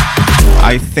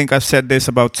 I think I said this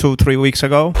about 2-3 weeks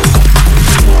ago.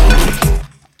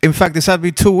 In fact, this had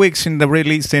been 2 weeks since the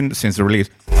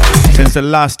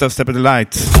last Dubstep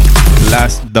Delight.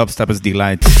 Last Dubstep's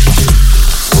Delight.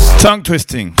 Tongue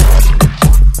twisting.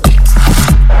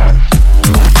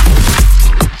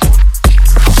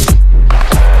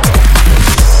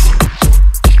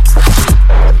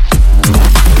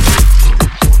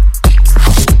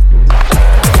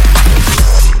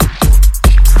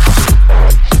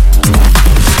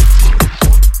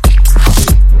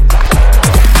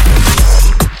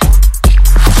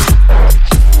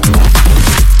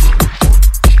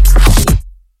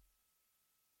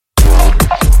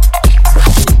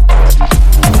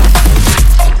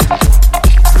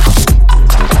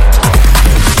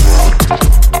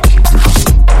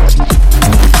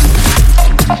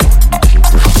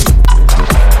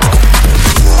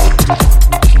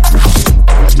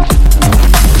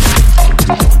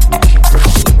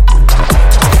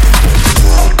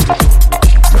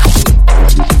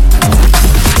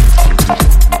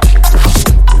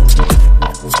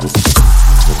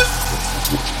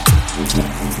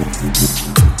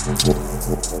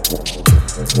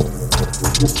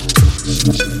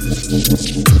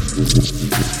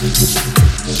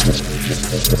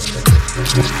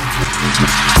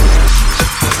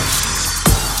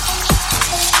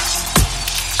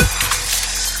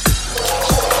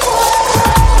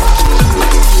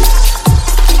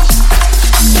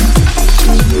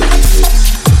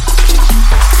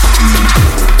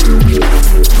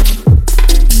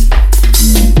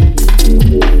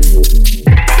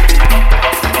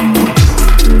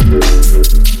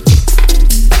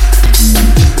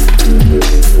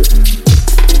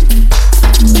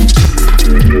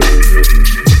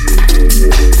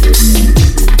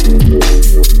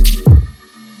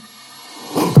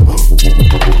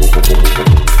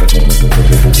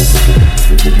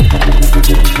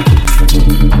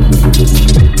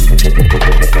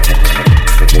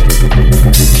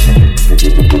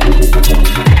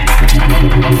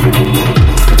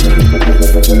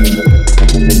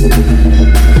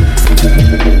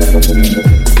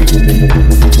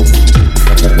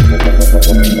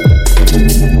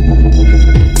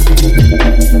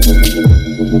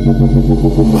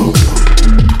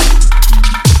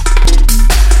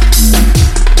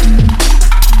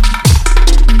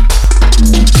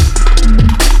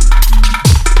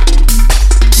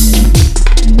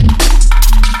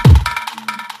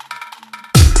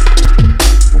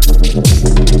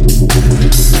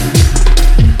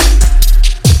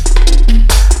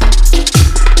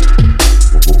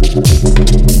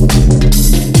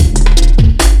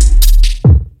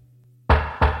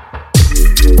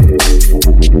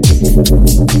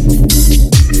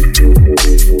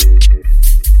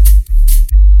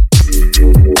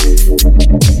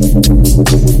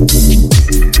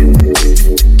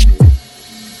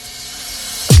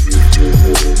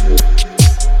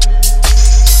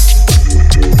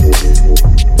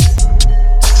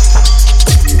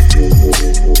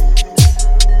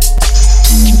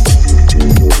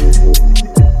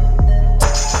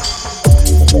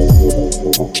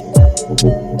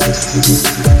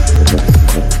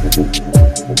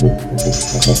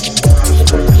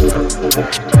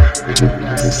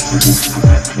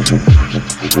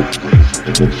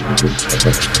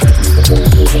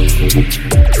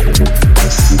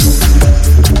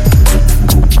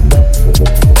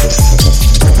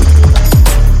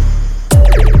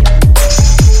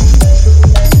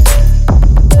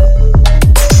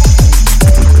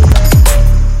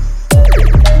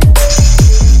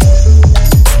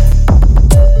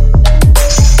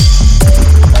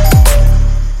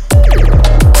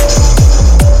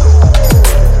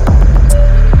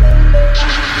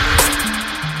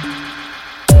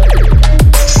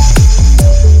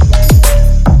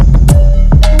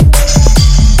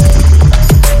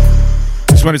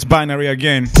 It's binary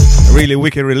again. A really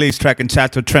wicked release track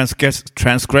entitled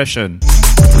Transgression.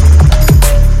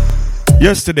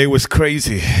 Yesterday was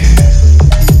crazy.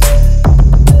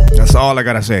 That's all I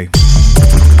gotta say.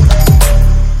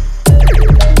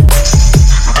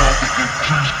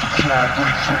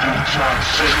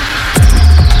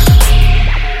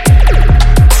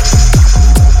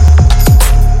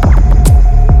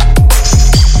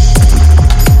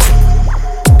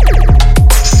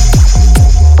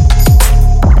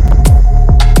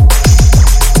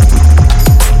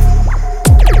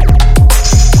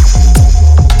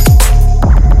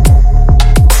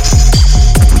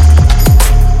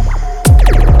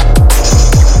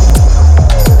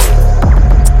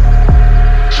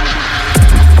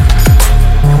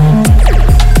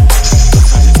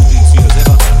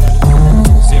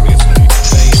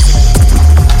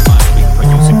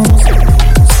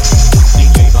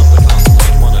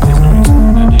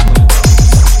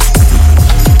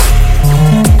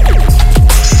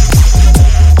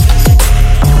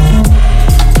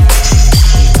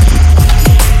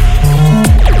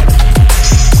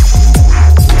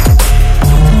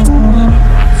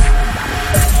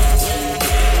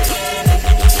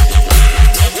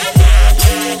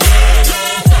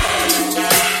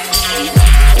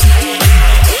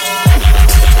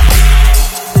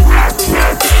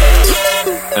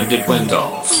 and it went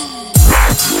off.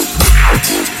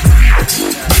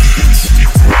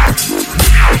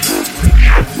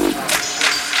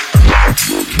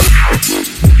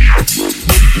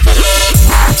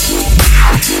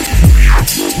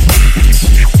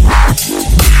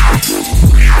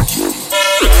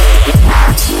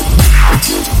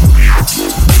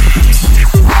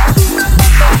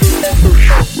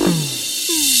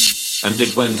 And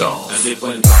it went off. And it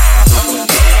went off.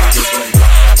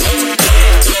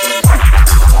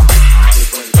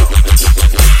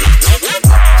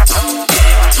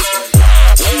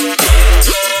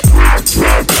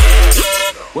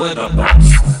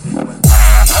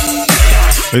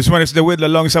 This one is the Whittler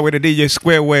alongside with the DJ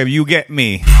Square Wave. You get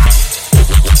me.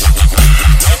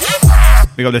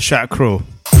 We got the Shot Crew.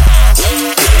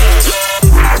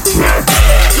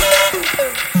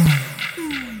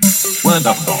 Word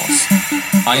up, boss.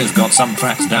 I have got some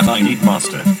tracks that I need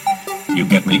mastered. You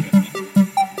get me?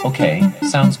 Okay,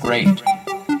 sounds great.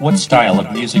 What style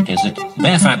of music is it?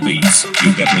 Bare fat beats.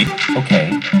 You get me?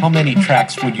 Okay, how many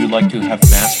tracks would you like to have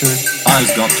mastered?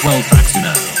 I've got 12 tracks, you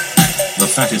know. The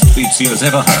fattest beats you've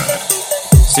ever heard.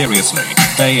 Seriously,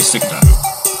 they sick though.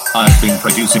 I've been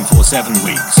producing for 7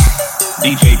 weeks.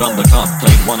 DJ Bumblecart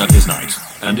played one at his night,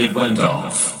 and it went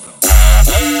off.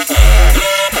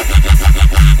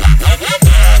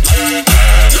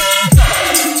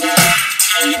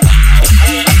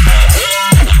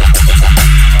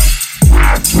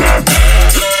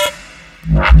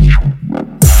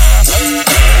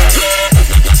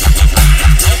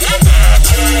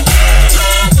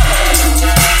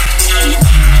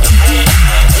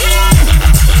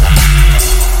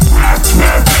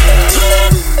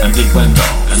 And it went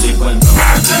on, and it went on,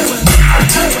 and it went on.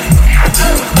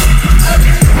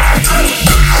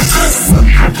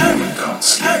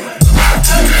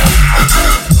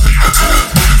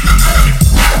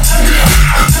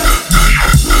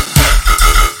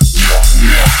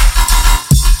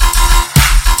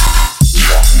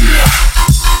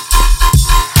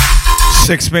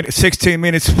 16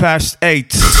 minutes past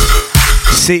 8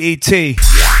 CET.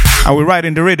 Are we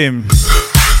riding the rhythm?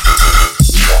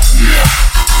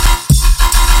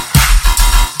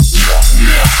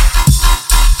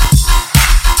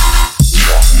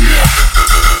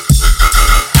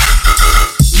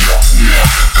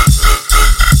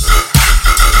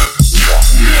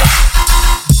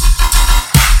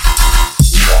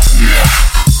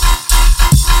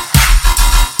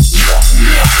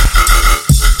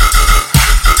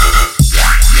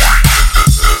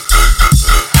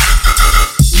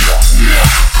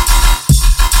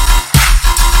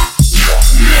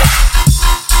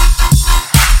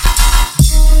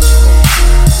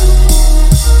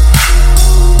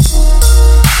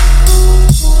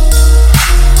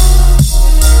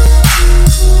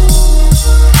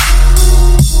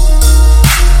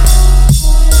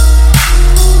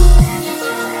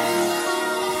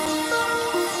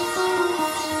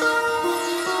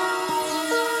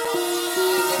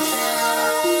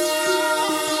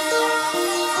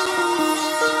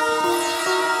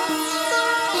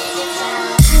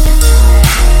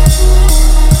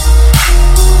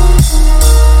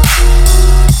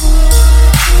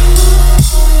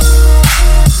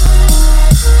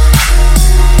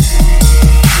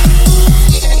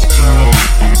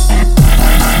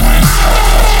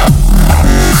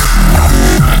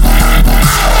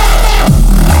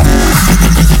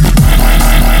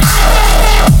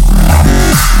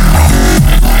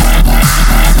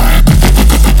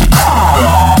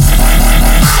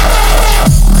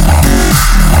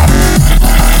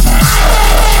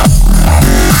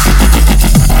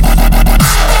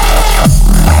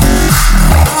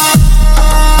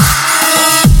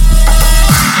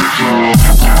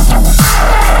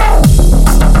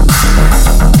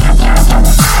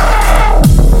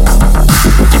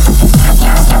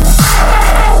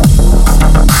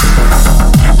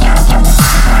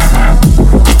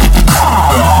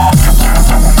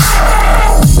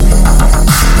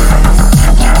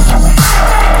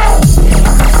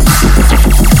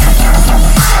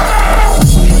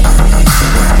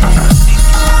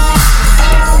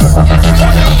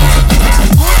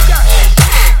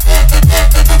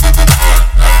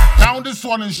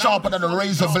 One is sharper than a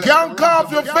razor blade. Can't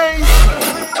carve your face.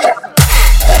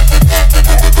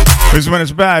 This one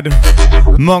is bad.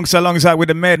 Monks alongside with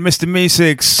the Mad Mr.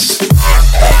 Meeseeks.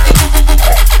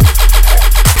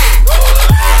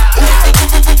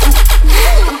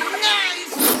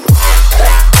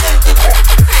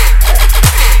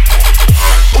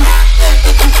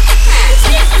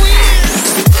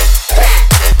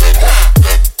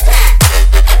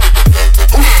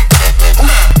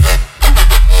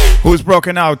 Who's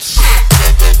broken out?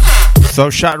 So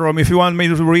chat room, if you want me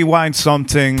to rewind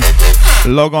something,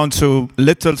 log on to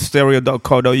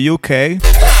littlestereo.co.uk,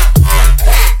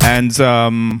 and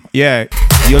yeah,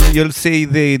 you'll see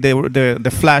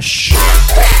the flash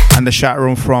and the chat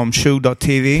room from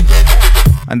shoe.tv,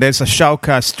 and there's a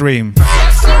shoutcast stream.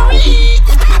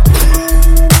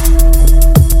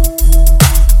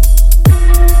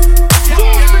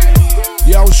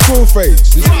 Yo,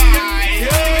 Screwface.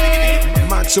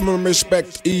 Maximum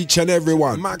respect, each and every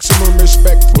one. Maximum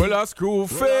respect. Well, a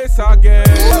Screwface again.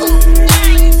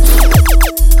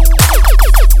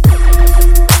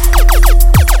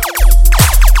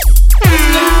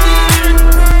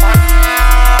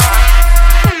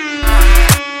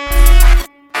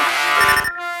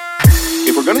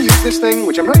 If we're gonna use this thing,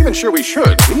 which I'm not even sure we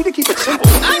should, we need to keep it simple.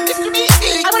 I'm Mr.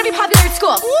 Meeseeks. I want to be popular at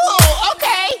school. Ooh,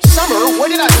 okay. Summer, what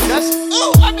did I discuss?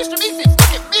 Ooh, I'm Mr. Meeseeks.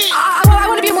 Look at me. Well, I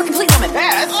want to be a more complete woman.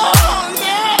 Beth? Oh,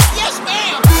 yeah. Yes,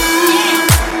 ma'am.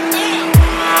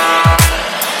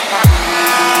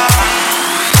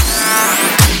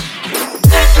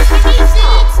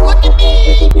 Meeseeks, look at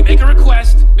me. You make a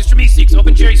request. Mr. Meeseeks,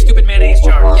 open Jerry's stupid mayonnaise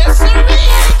jar. Yes, sir.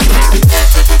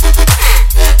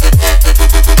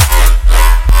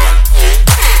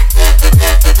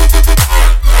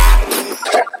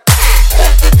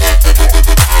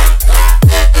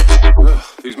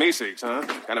 These Meeseeks, huh?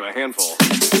 Kind of a handful.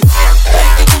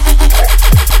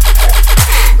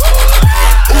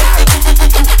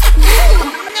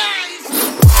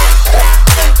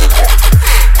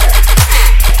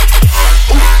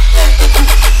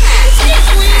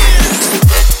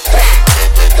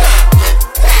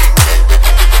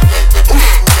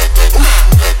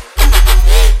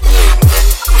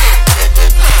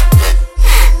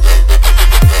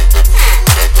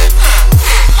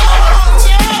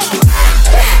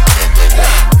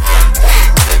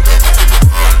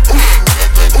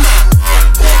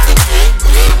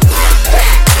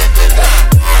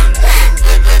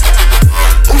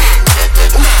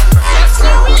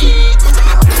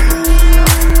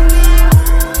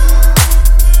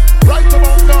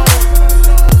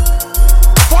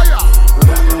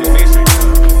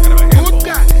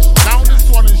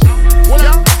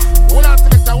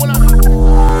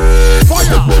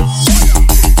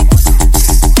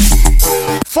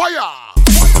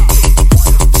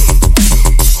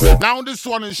 Now this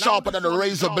one is sharper than a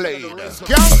razor blade.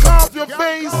 Can't carve your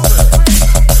face.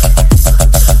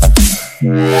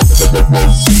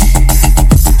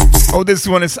 Oh, this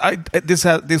one is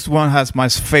this one has my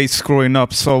face screwing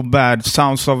up so bad.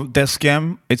 Sounds of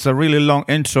Descam. It's a really long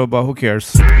intro, but who cares?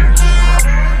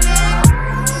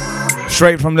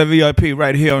 Straight from the VIP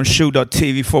right here on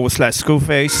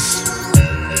shoe.tv/Screwface.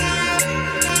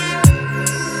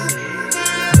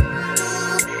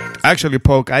 Actually,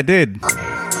 Poke, I did.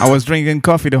 I was drinking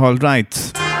coffee the whole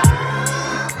night.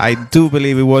 I do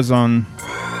believe it was on...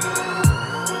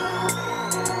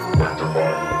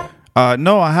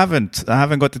 no, I haven't. I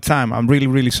haven't got the time. I'm really,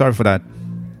 really sorry for that.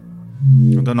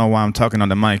 I don't know why I'm talking on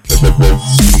the mic.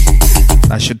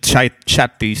 I should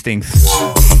chat these things.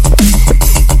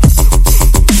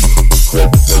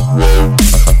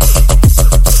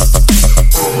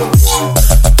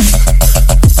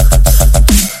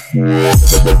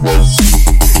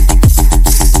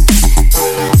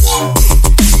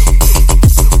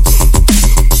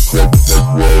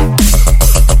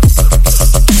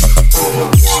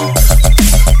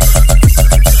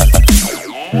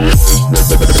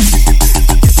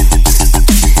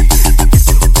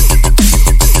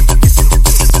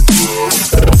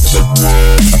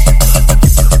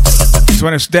 This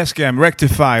one is Descam,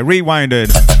 Rectify, Rewinded.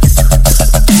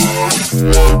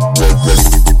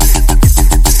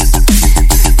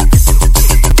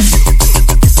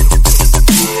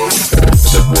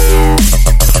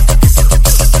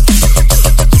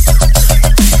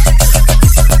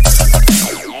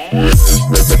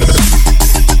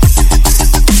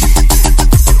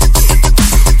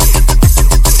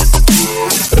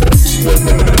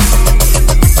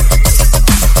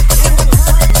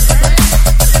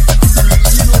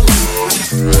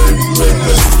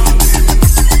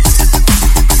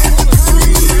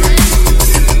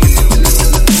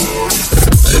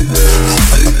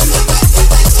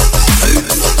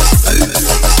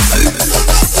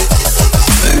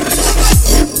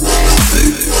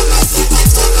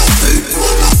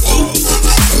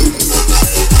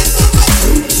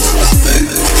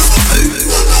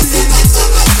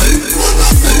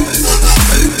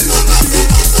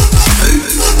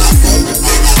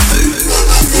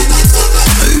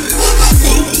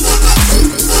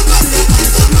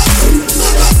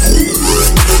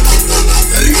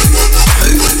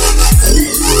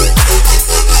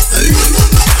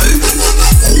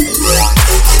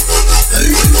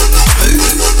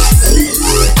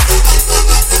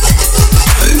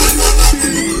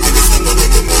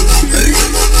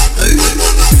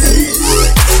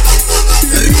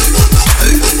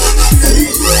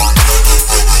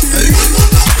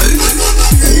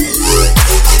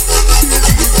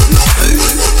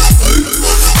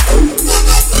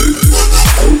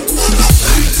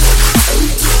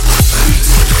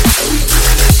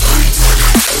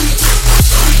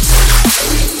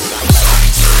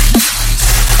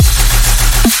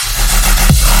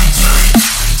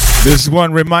 This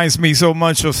one reminds me so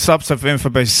much of Subs of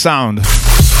Infamous Sound.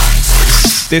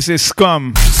 This is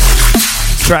Scum.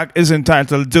 Track is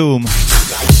entitled Doom.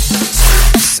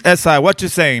 SI, what you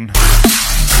saying?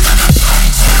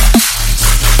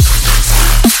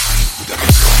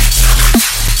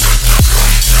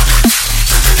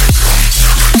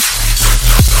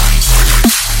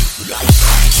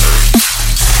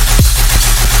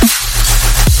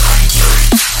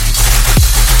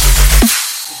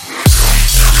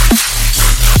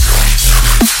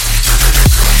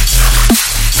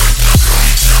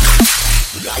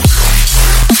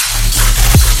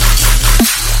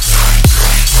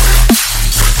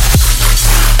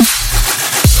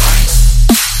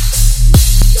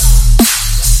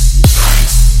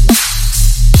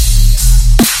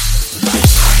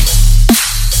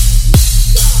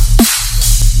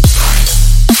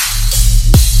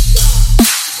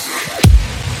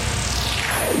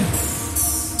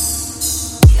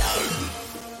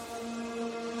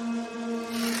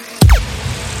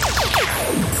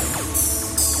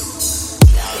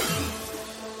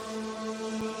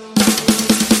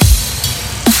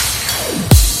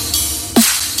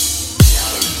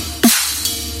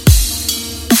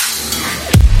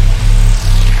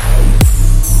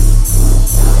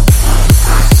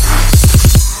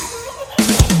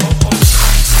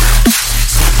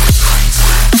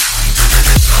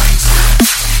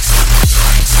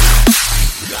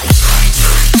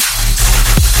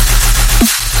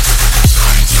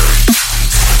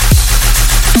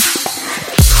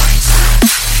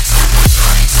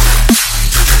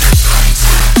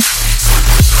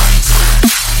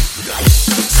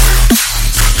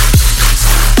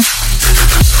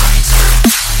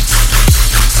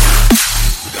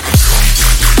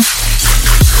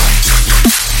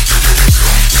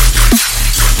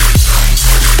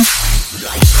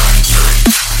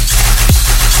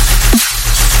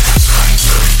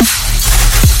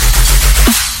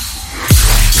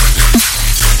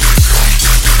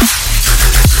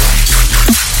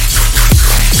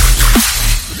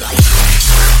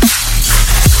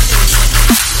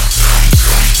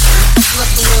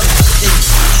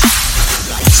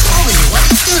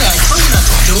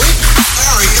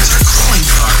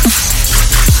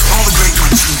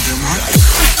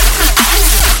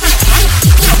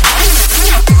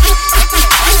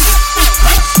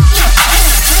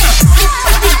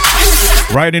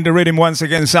 Right in the rhythm once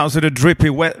again, sounds of the Drippy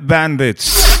Wet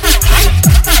Bandits.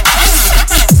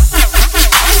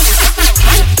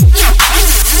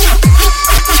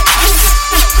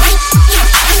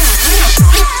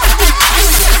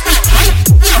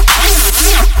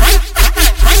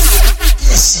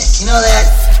 You're sick, you know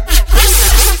that?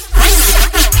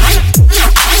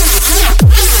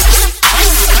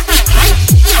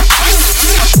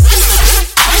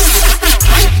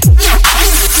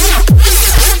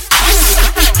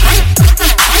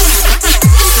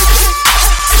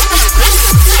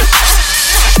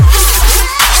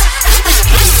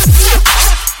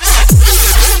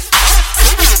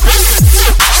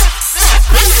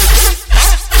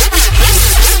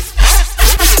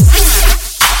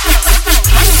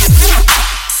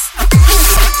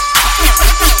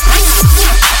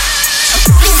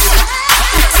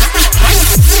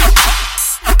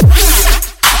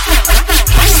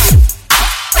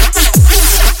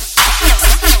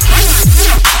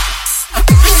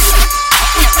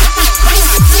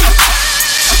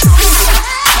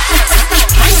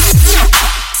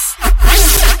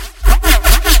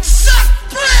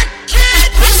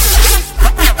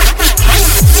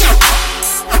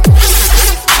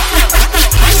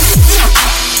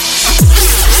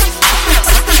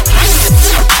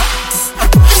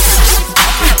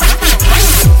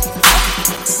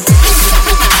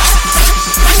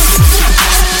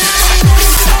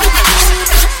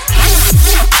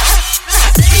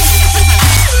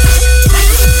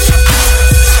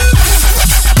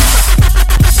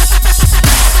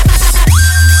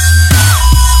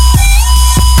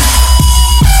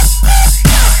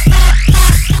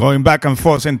 Going back and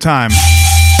forth in time.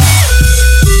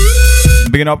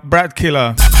 Bigging up Brad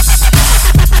Killer.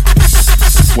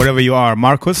 Wherever you are,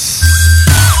 Marcus.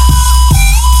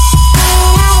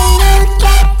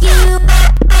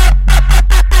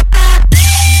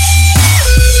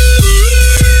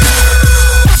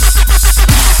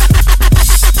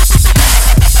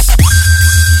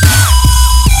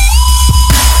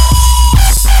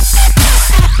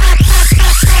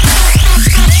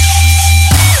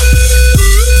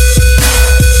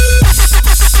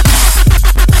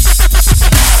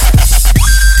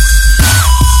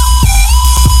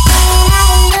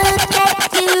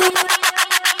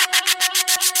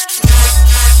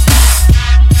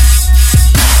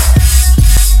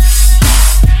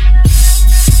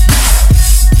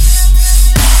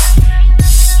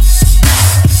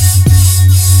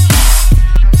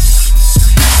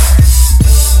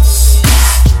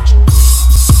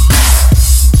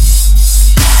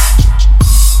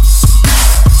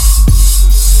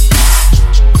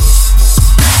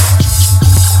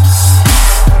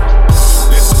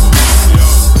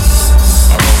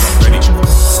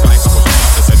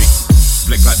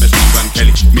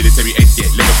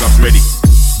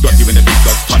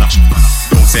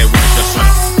 shut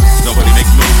up. Nobody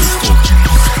make no news talk.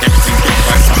 Everything gets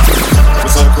by summer. The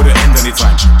soul couldn't end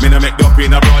anytime. Me no make up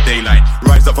in a broad daylight.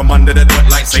 Rise up from under the dirt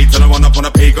like Satan. I run up on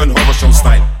a pagan horror show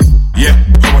style. Yeah,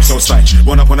 horror show style.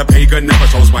 Run up on a pagan, never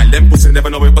shows mine. Them pussy never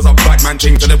know it was a black man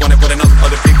thing till they wanna put another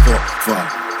other big for.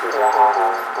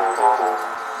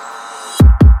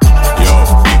 Yo,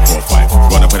 big 4-5.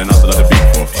 Run up with another big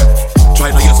 4-5. Try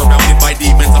to get surrounded by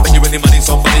demons. I bet you any money,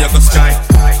 somebody up the sky.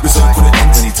 We so couldn't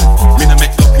end anytime. Me no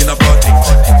make up in a broad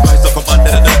daylight. Rise up from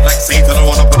under the dirt like Satan. I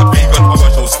run up on a pagan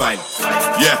horror show style.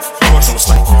 Yeah, horror show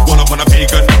style. Run up on a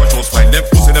pagan, never show style. Them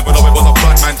pussy never know it was a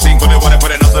black man thing till they wanna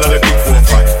put another big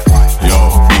 4-5. Yo,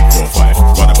 big 4-5.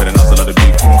 Run up with another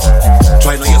big 4-5.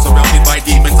 Try to get surrounded by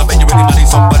demons. I bet you any money,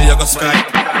 somebody up the sky.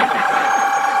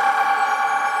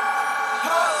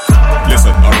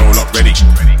 Listen, I roll up ready.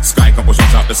 Sky couple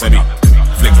shots out the semi.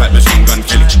 Flicks like machine gun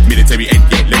Kelly. Military end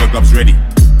gate, liver gloves ready.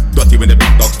 Dirty when the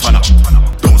big dogs turn up.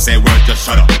 Don't say a word, just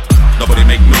shut up. Nobody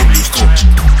make no news talk.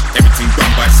 Everything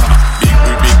done by summer.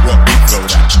 Big what big flow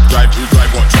that. Drive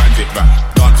what transit rap.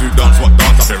 Dance who dance what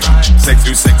dance up in rap. Sex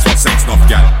who sex what sex enough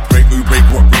gal. Break who break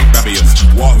what break barriers.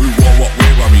 War who war what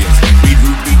we're warriors. Weed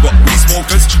who weed what we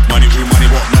smokers. Money who money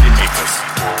what money makers.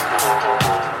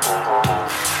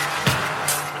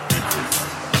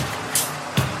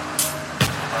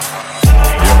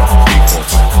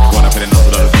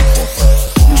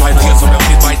 Try to get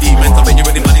surrounded by demons. I bet you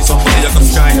any money, somebody up the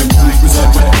sky. Reserve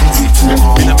my energy.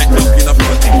 In a make up in a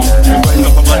protein. Rise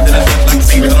up from under the dirt like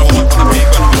Satan. I run up on a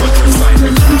pagan, never show sign.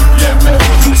 Yeah, man,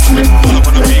 run up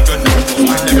on a pagan, never show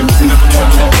sign. Never know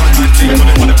what I'm trying. When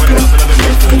they wanna put it up another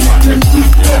big 4-5.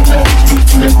 Yeah, man,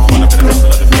 run up in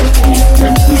another big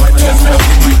 4-5. Try to get surrounded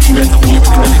by demons. I bet you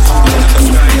any money, somebody up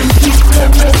the sky.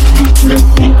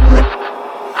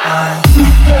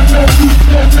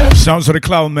 Sounds of the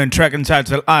Cloudman, track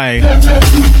entitled I.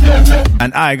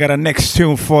 And I got a next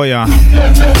tune for ya.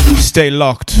 Stay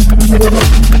locked.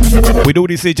 We do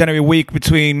this each and every week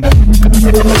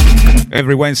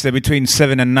every Wednesday between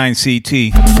 7 and 9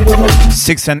 CT,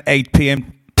 6 and 8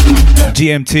 p.m.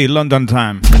 GMT, London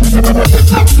time.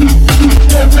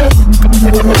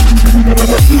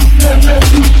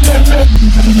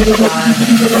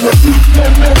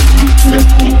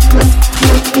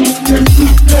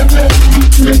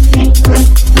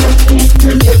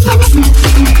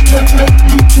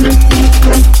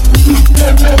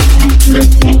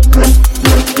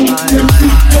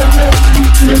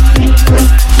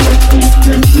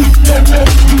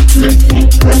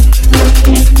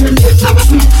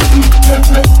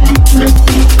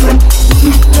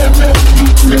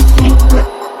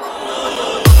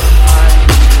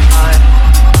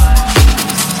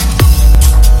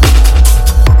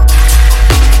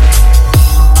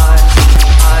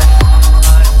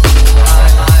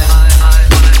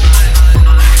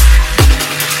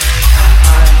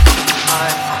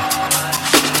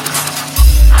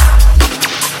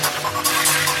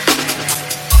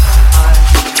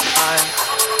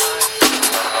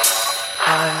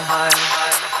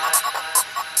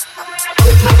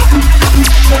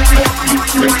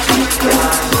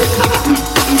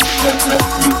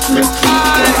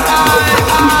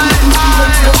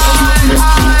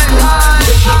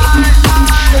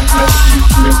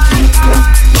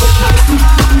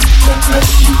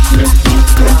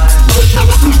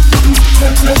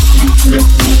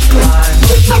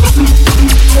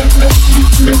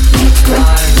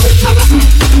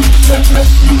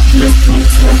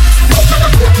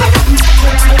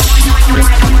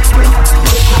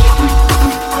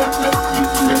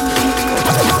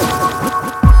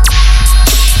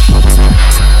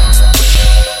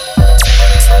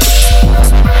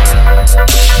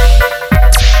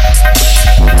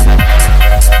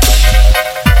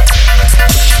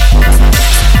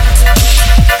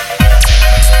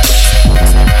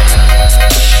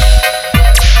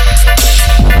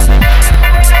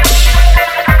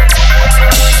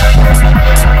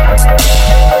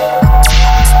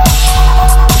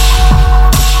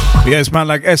 Yes, man,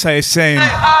 like S.I. is saying,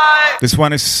 this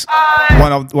one is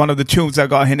one of the tunes that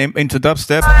got him into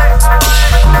dubstep.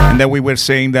 And then we were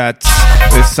saying that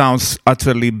this sounds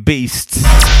utterly beast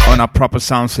on a proper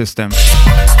sound system.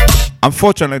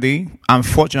 Unfortunately,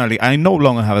 I no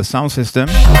longer have a sound system.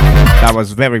 That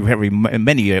was very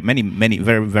many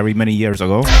years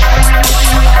ago.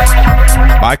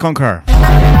 But I concur.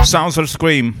 Sounds or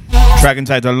Scream, track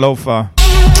entitled Loafer,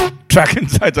 track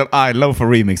entitled I, Loafer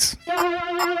Remix.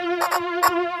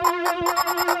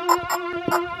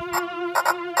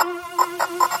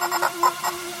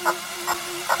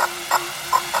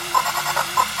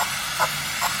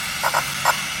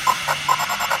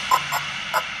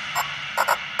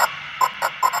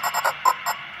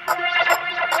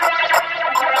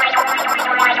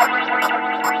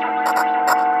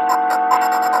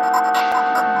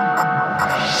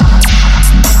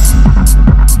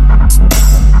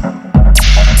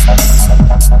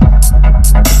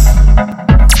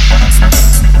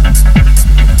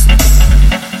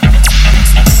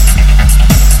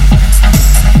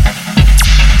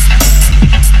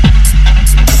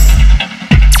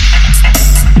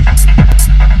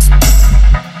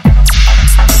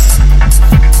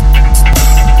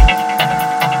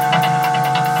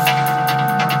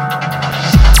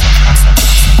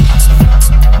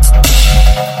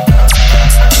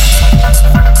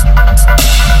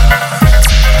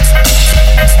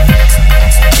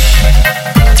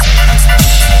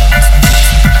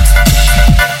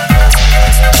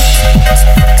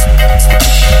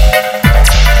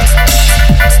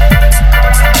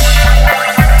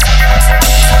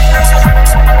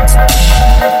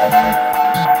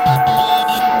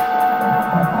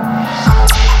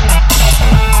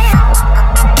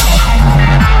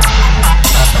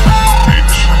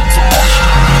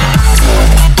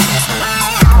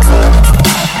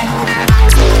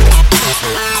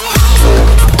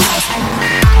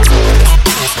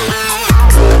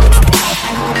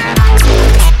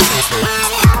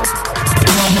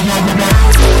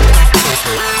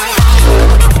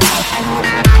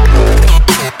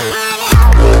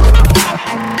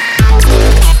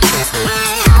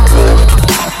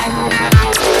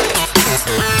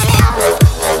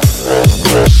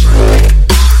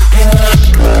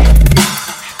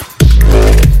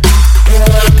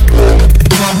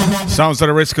 Sounds of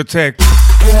the Riscotech.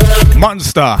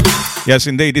 Monster. Yes,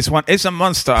 indeed. This one is a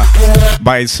monster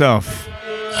by itself.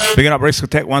 Picking up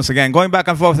Riscotech once again. Going back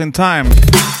and forth in time.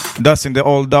 Dusting the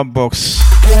old dub books.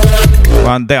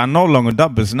 Well, they are no longer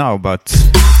dubbers now, but...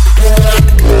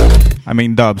 I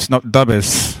mean dubs, not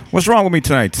dubbers. What's wrong with me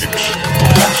tonight?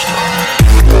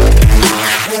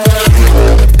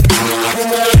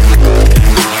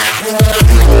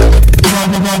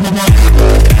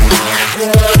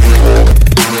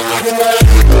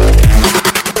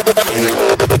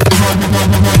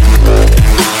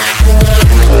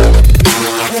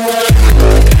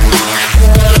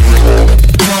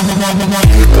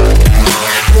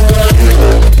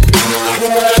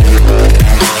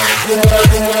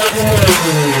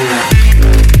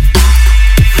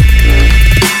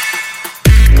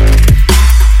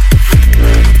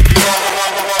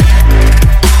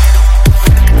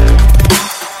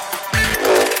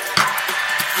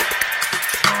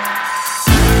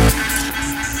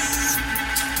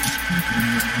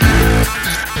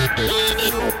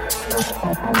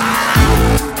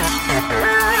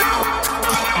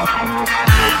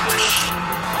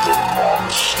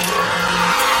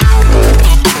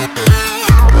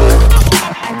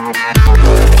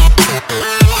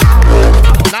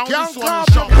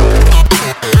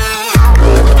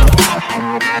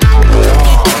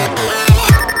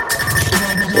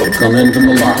 Come into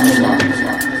the line.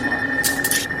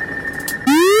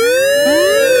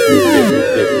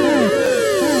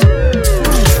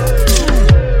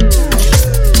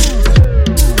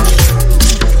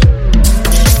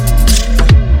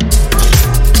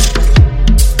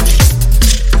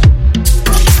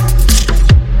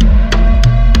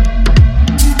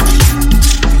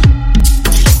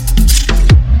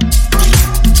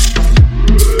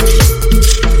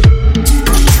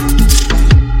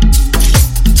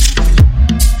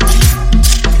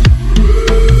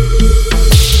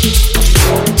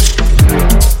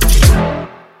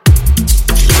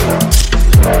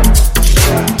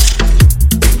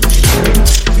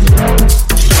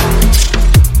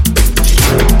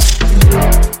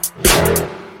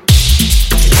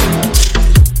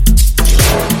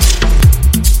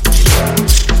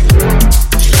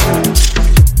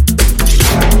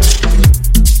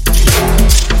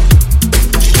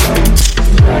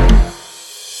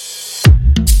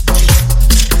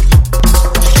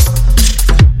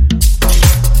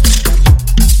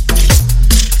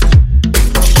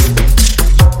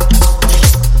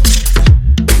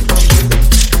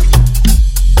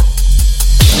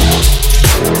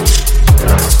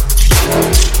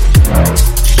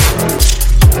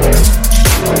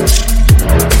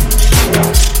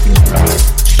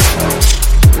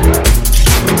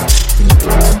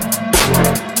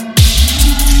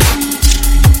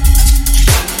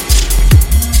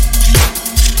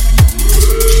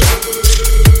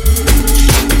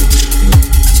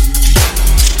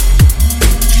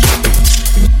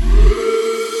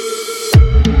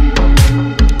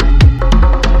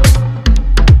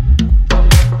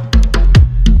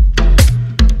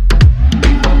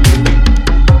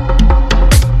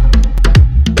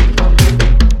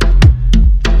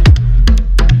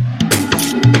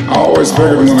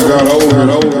 Figured when I got older,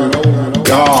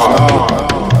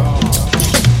 God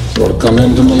sort of come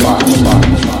into my life.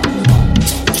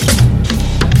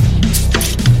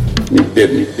 He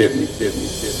didn't.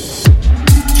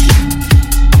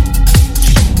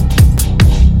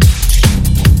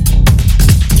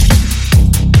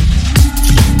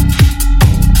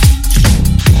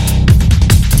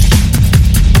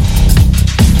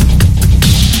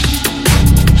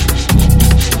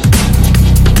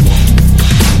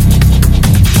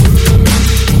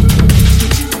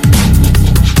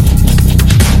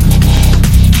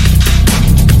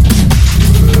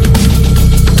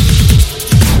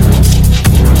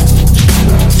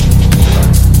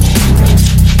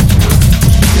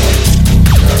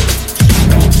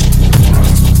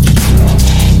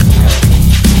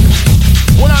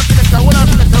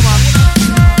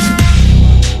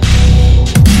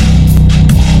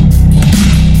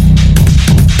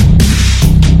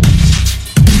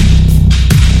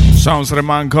 Sounds of a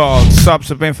man called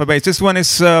Subs of Infobase. This one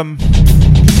is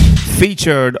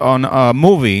featured on a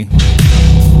movie,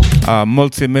 a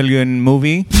multi-million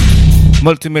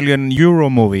euro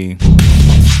movie,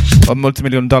 or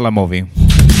multi-million dollar movie.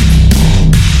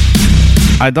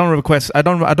 I don't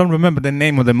remember the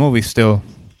name of the movie still.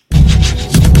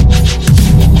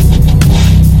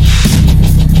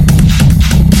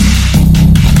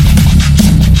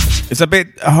 It's a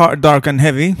bit hard, dark, and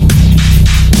heavy.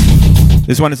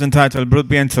 This one is entitled Brut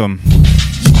Bientum.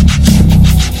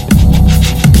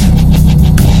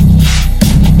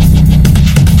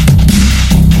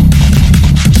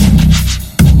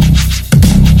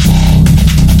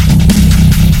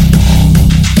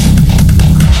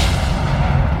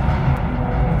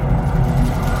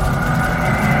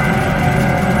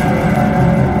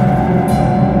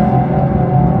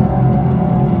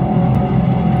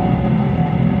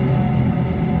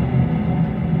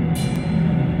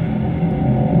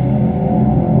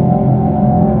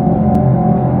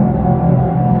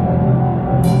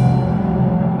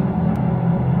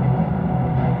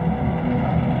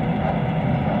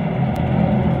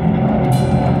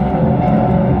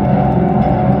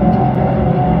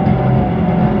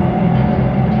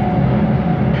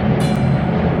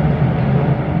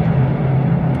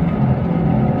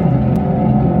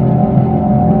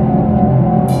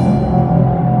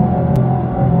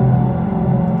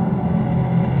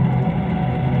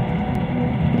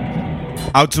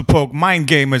 Out to Poke Mind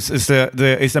Gamers is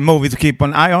the movie to keep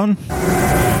an eye on.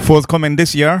 Forthcoming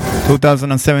this year,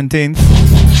 2017.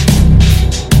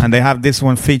 And they have this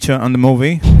one feature on the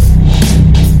movie.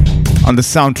 On the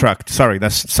soundtrack. Sorry,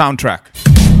 that's soundtrack.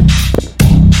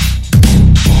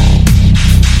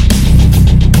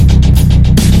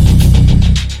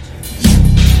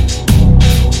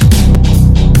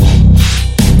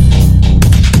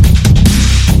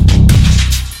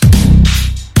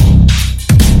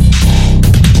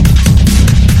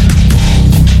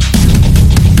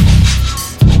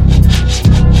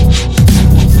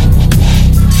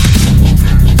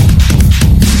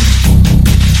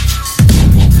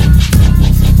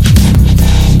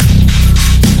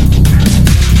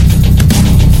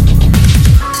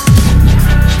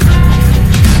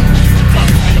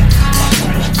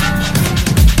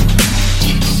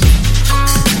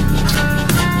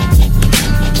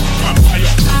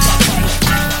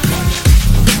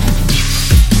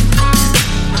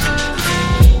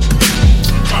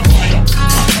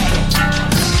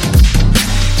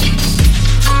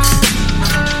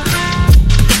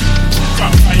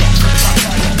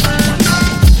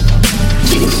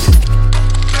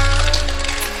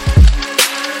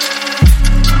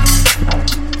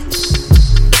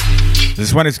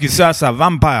 This one is Kisasa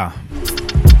Vampire.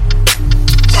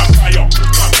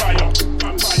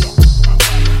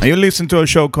 And you listen to a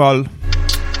show called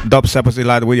Dubstep Was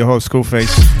Delighted with your host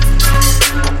Screwface.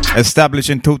 Established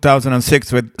in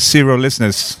 2006 with 0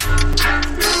 listeners.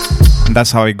 And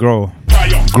that's how it grew.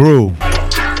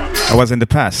 I was in the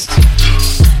past.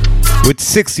 With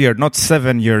 6 years, not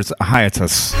 7 years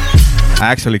hiatus. I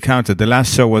actually counted. The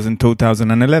last show was in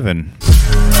 2011.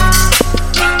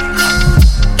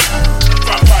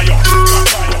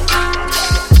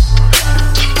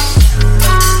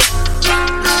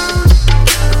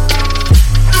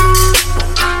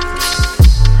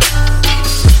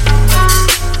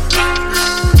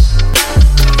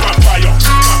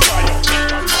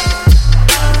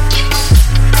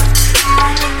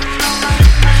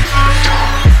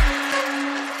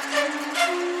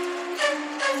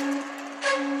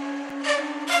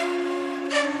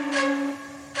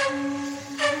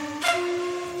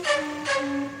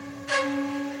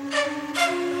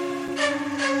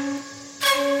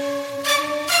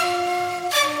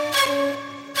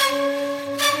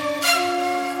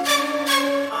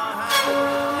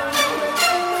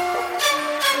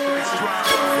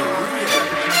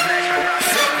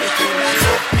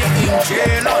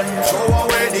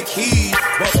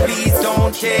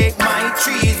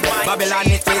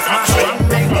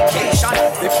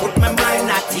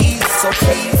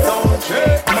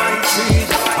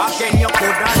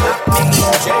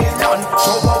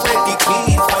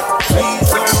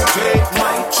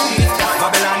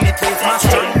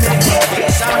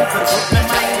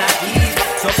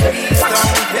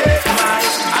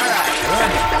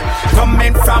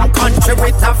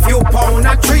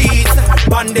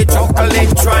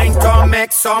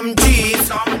 Some G's,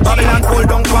 Babylon pull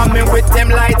down for me with them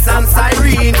lights and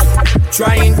sirens,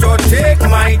 trying to take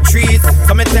my trees.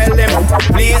 So me tell them,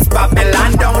 please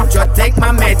Babylon, don't you take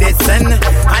my medicine.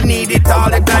 I need it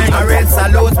all the time, or else I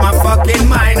lose my fucking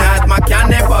mind. As my can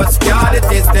never scared,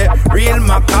 it is the real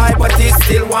Mackay, but he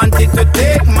still wanted to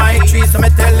take my trees. So me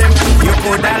tell him, you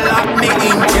could have locked me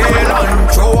in jail and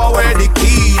throw away the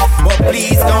keys, but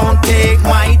please don't take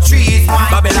my trees.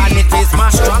 Babylon, it is my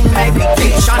strong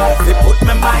medication. They put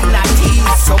my mind at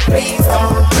ease, so please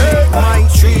don't take my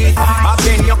trees.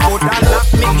 Again, you could have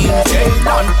locked me in jail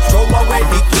and throw away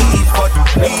the keys, but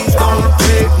please don't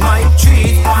take my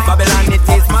trees. Babylon, it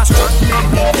is my strong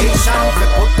medication. They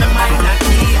put my mind at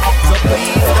ease, so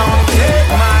please don't take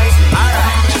my.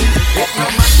 Alright, it no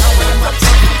matter when my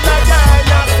trouble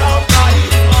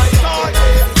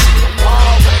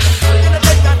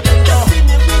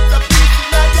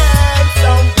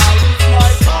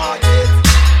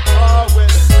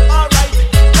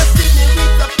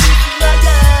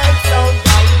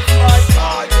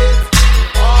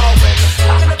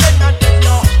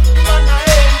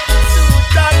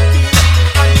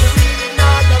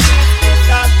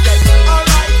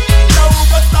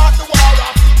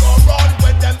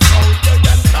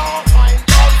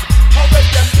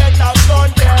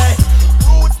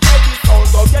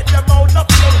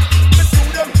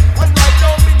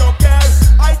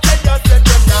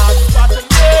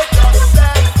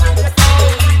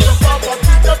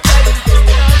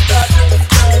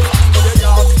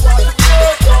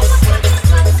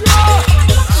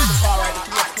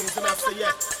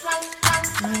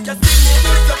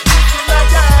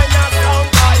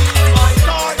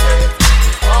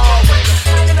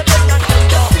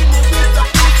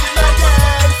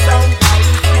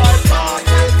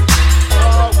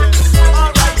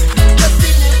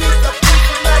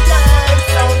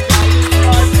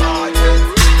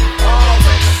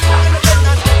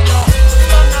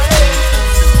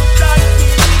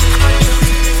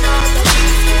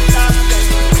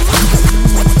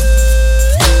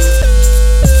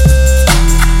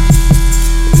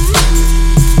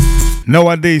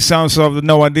Noah D, sounds of the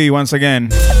Noah D once again.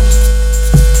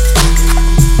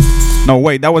 No,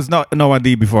 wait, that was not Noah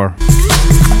D before.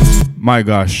 My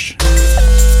gosh.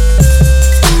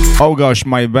 Oh gosh,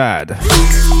 my bad.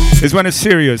 This one is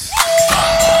serious.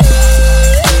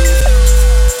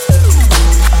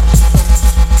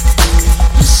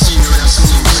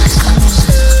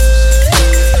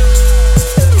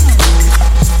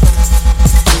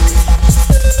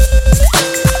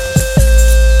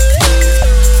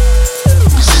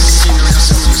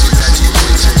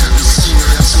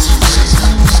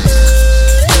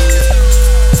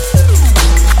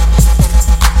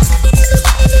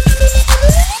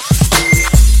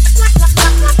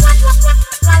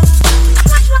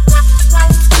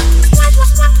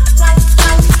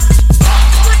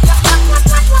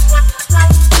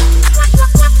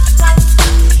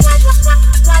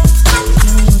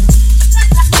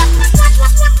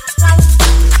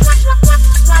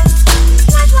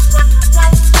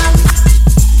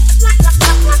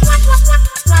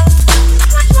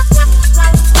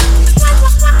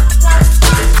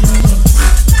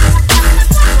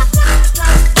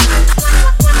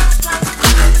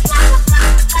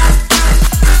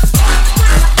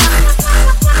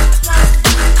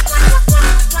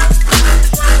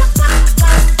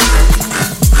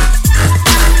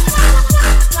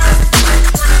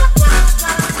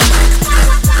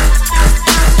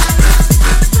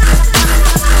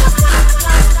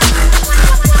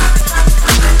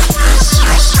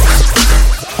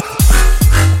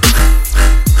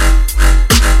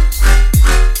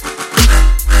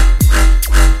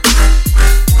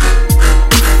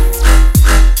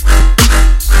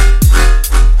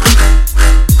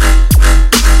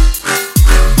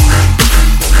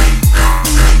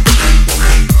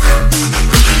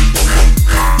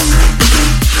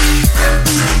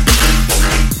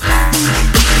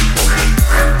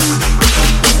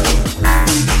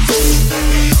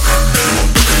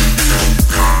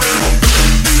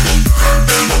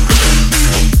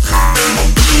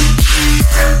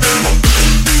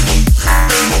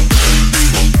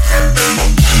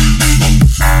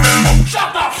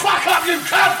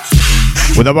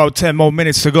 With about 10 more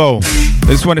minutes to go.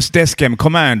 This one is Descam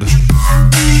Command.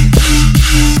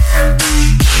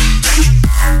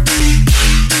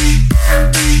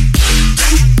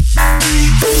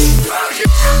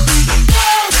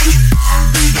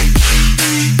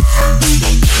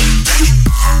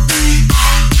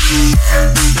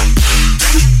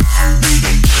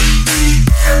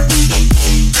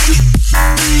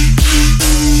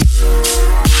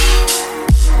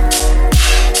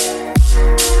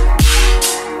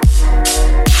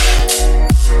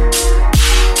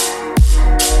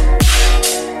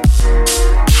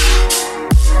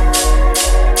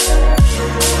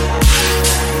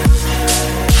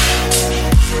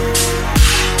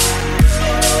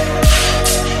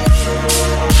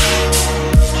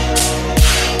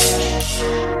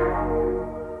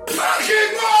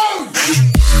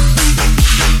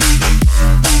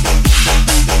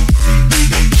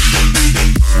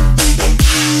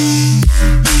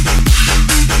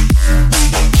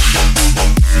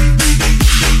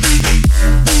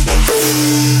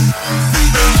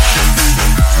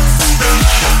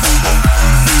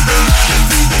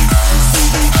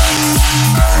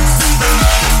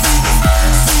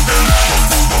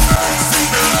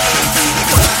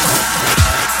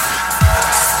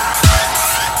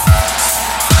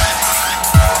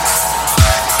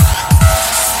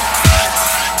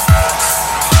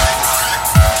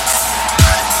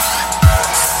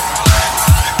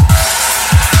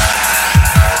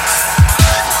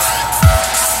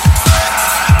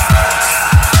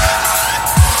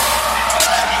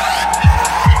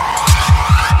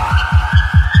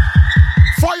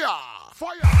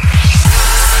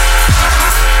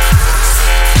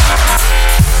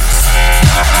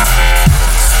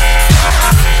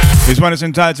 This one is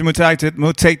entitled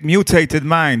Mutated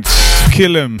Minds.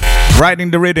 Kill him.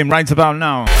 Riding the rhythm right about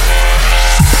now.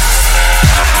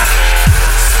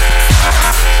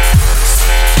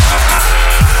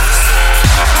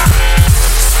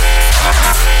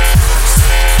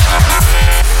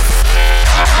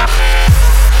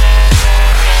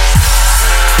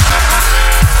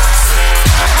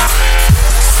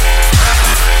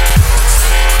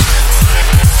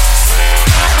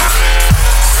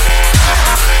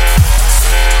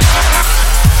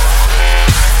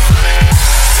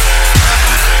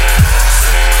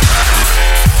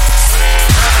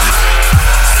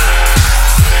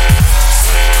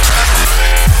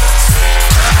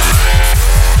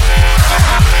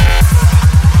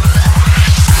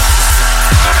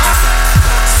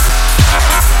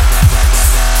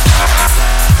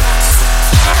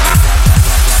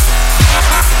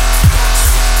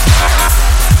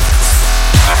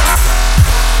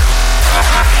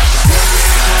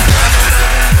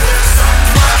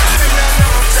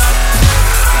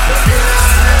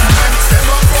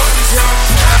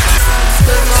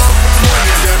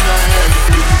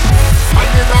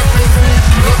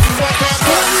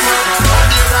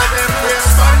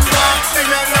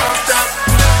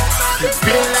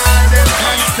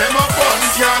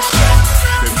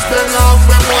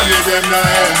 them not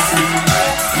empty.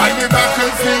 On the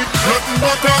battlefield, nothing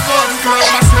but a gun club.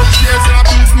 Myself shares in a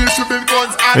business to build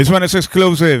guns. This one is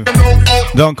exclusive.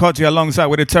 Don Cutty alongside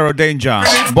with the Terror Danger.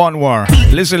 Bon War.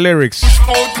 Listen lyrics.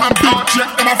 Out and big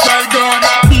jet, them a fly gun.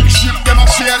 Big ship, them a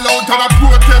sail out and a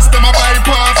protest, them a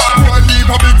bypass. World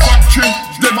leave a big factory,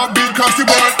 them a build across the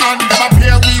world and them a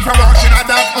pay we for working at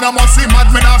that. And I must see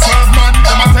madmen and serve man.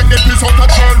 Them a take the piece out of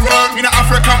third world in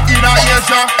Africa, in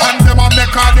Asia, and them a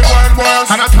make all the world worse.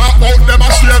 And I talk about them a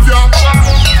savior.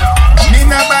 Me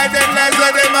not buy them lies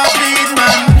where them a feed,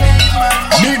 man.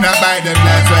 Me not buy them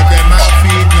lies where them a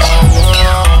feed, no.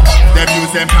 Them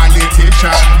use them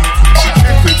politicians.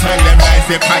 We tell them lies,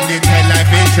 they pan the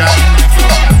television.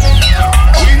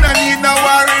 We don't need no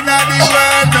war in the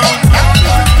world, no.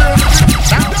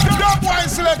 That boy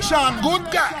selection, good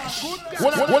guy.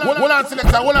 Hold on,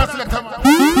 selector.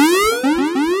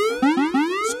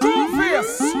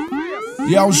 Screwface.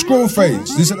 Yo,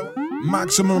 Screwface. This is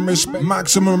maximum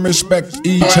respect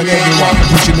each and everyone.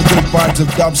 Pushing the good vibes of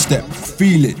dubstep.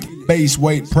 Feel it. Bass,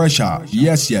 weight, pressure.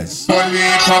 Yes.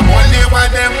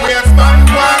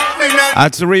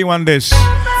 Had to rewind this.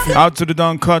 Out to the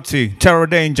Don Cutty, Terror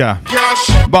Danger,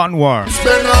 Bon War.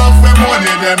 Spend off the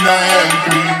money, them not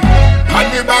helping. On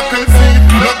the battlefield,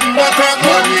 nothing but a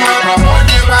gun.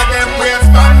 Money where them waste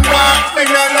man walk, me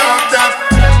no love that.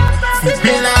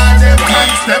 Bill and them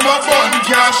hands, them a fun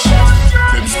cash.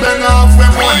 Them spend off the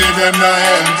money, them not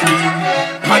helping.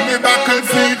 On the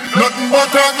battlefield, nothing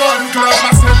but a gun club.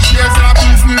 I sell shares in a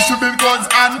business to build guns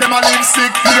and them a live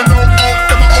sick. You know how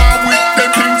them a war with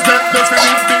them things that just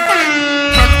anything.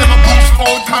 And them a push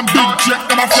out and big jet,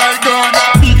 them a fly gun.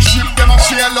 Big ship, them a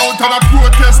sail out and a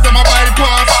protest, them a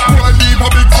bypass. World leave a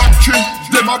big factory,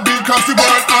 them a build across the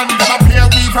world and them a pay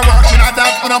we for working at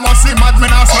that. And I must see madmen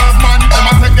and serve man. Them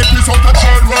a take the piece out of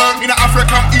third world in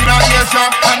Africa, in Asia,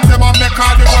 and them a make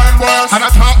all the world worse. And I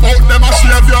talk about them a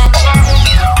savior.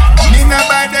 Me not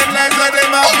buy them lies where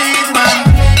them a feed, man.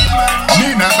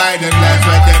 Me not buy them lies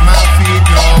where them a feed,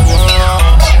 no.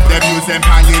 Them use them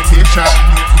politicians.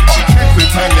 We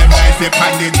tell them lies, they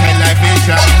pan the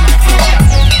television.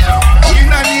 We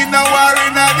don't need no war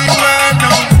in the world,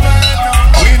 no.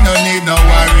 We don't need no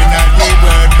war in the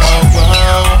world, no.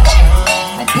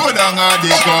 Put on all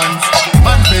the guns,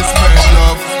 man, they spread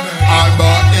love. All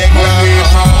about the glory.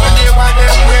 Only what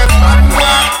them waste, man,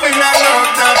 walk, we not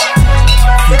love that.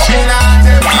 Bill and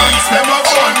them hands, them a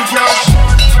fun cash.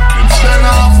 Them spend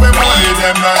off the money,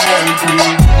 them not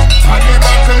helping. On the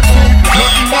battlefield,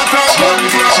 nothing but a gun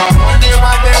club. Money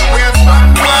what them waste,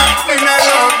 man, walk, we not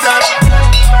love that.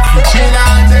 Bill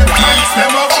and them hands,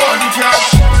 them a fun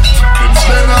cash. Them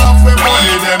spend off the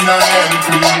money, them not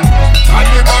helping. On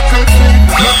the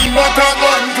battlefield, nothing but a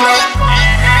gun club.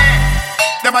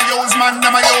 Them a use man,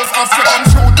 them a use us, second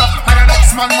shooter.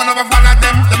 Man, one of a follow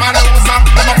them a loser.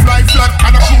 Them a fly flat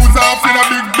and a cruise off in a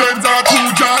big Benz or a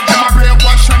two-jar. Them a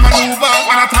brainwash and maneuver.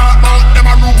 When I talk about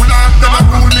them a ruler, them a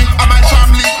rule me and my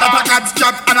family. Not a God's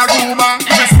cat and a rumor.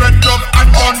 They spread love and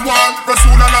gun war.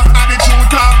 Rasulallah and the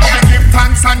tutor. They give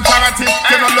thanks and charity.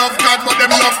 They don't love God but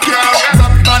them love care.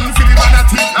 Love man for the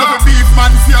vanity. Love a beef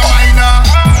man for a minor.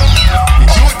 The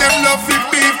youth them love for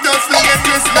beef just to get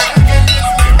respect.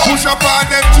 Push up on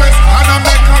them chest and I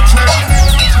make a check.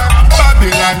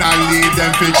 Babylon I lead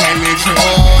them to tell the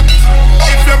truth.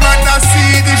 If the mother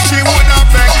see this, she woulda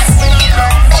vex.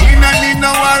 We not need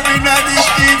no war in the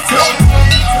street.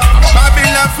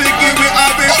 Babylon forgive we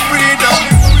have a freedom.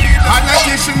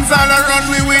 Politicians all around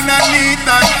we not need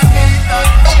that.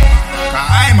 Cause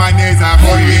I man is a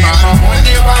holy man.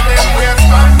 Only what them waste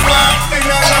man walk, we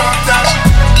not love that.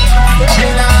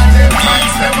 Babylon them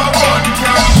hands, them a fun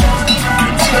cash.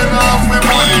 Them spend off my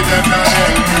money, them not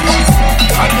help me.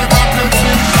 And the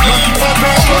battlefield, nothing but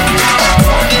a gun.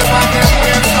 Only what them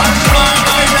waste man walk,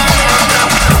 we not love that.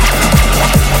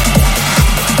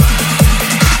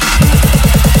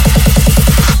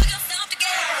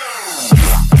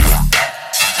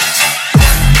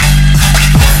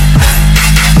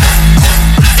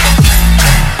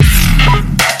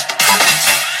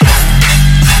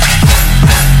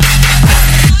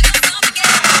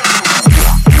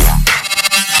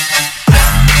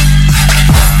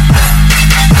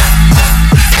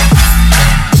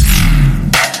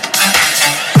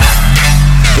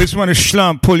 This one is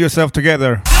Slump, pull yourself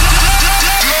together.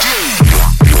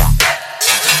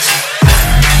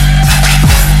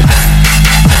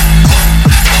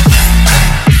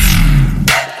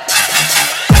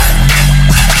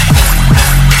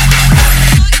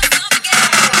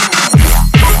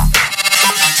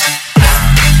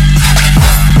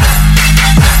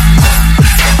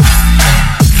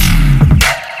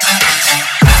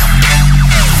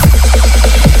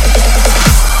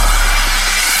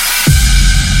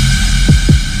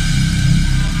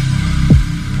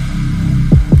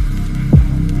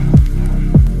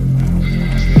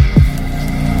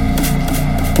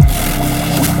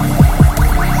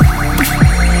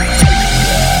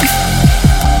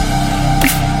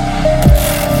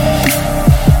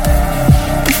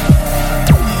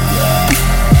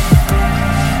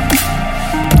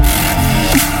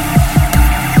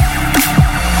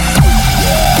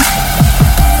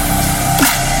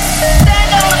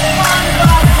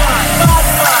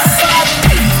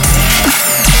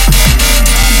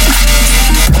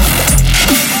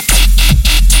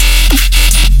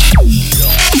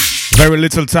 Very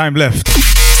little time left.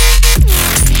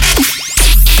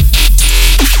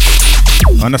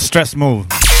 On a stress move.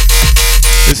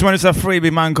 This one is a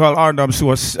freebie man called R-Dubs who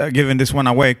was giving this one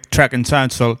away. Track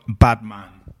entitled Batman.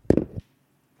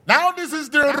 Now this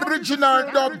is the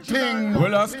original dub thing.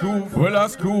 Well, a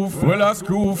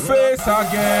screw face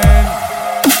again.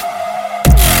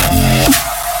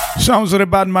 Sounds of the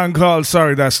Batman called,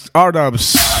 sorry, that's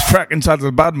R-Dubs. Track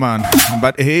entitled Batman.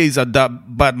 But he is a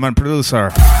Batman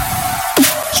producer.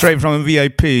 Straight from the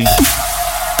VIP.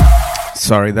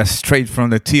 Sorry, that's straight from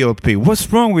the TOP.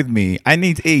 What's wrong with me? I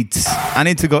need eat. I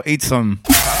need to go eat some.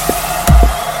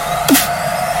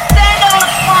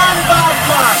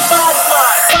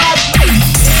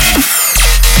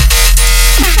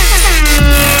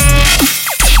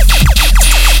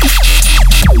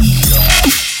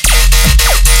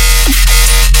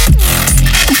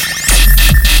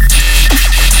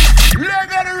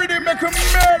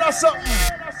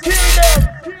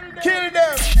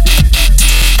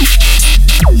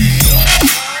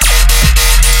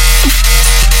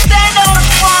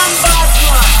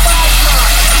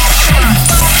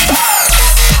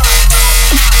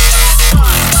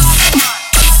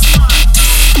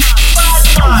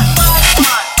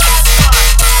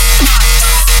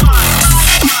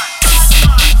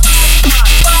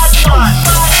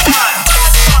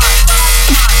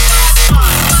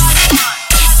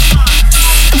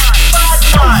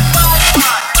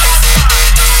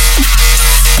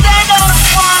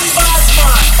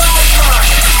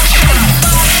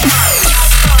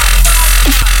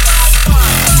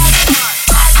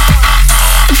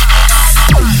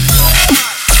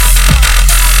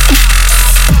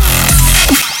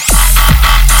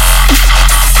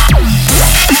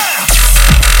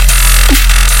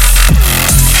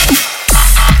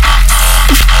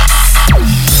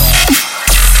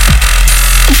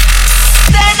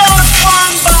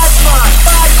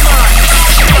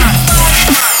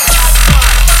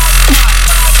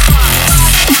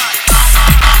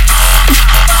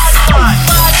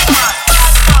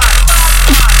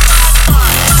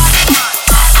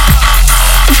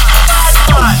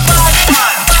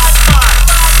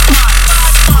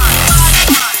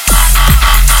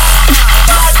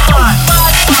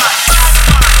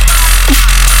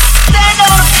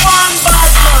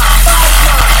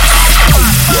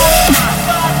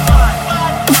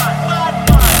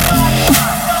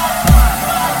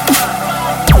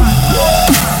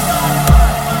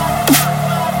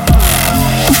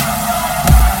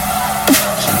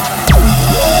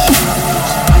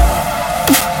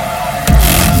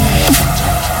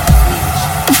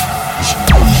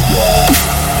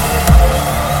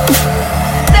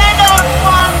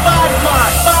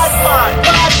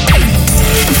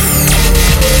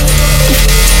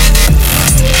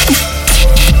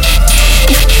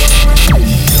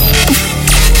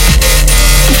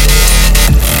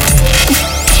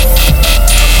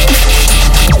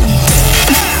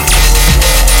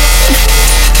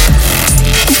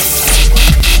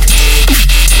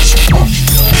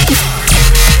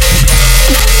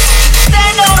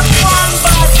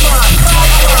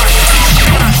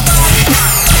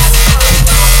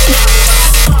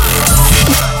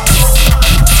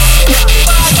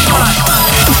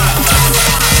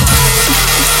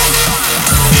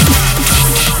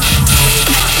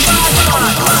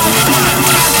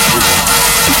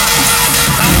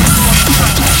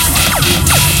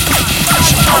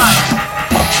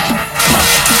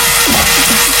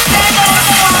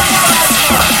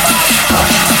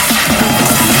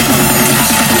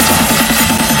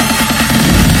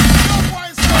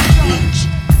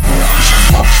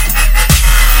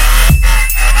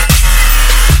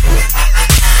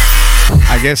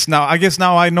 I guess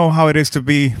now I know how it is to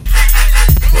be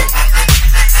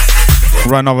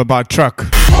run over by a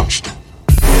truck.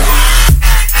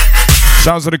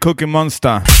 Sounds of the Cookie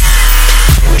Monster.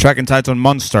 Track entitled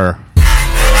Monster.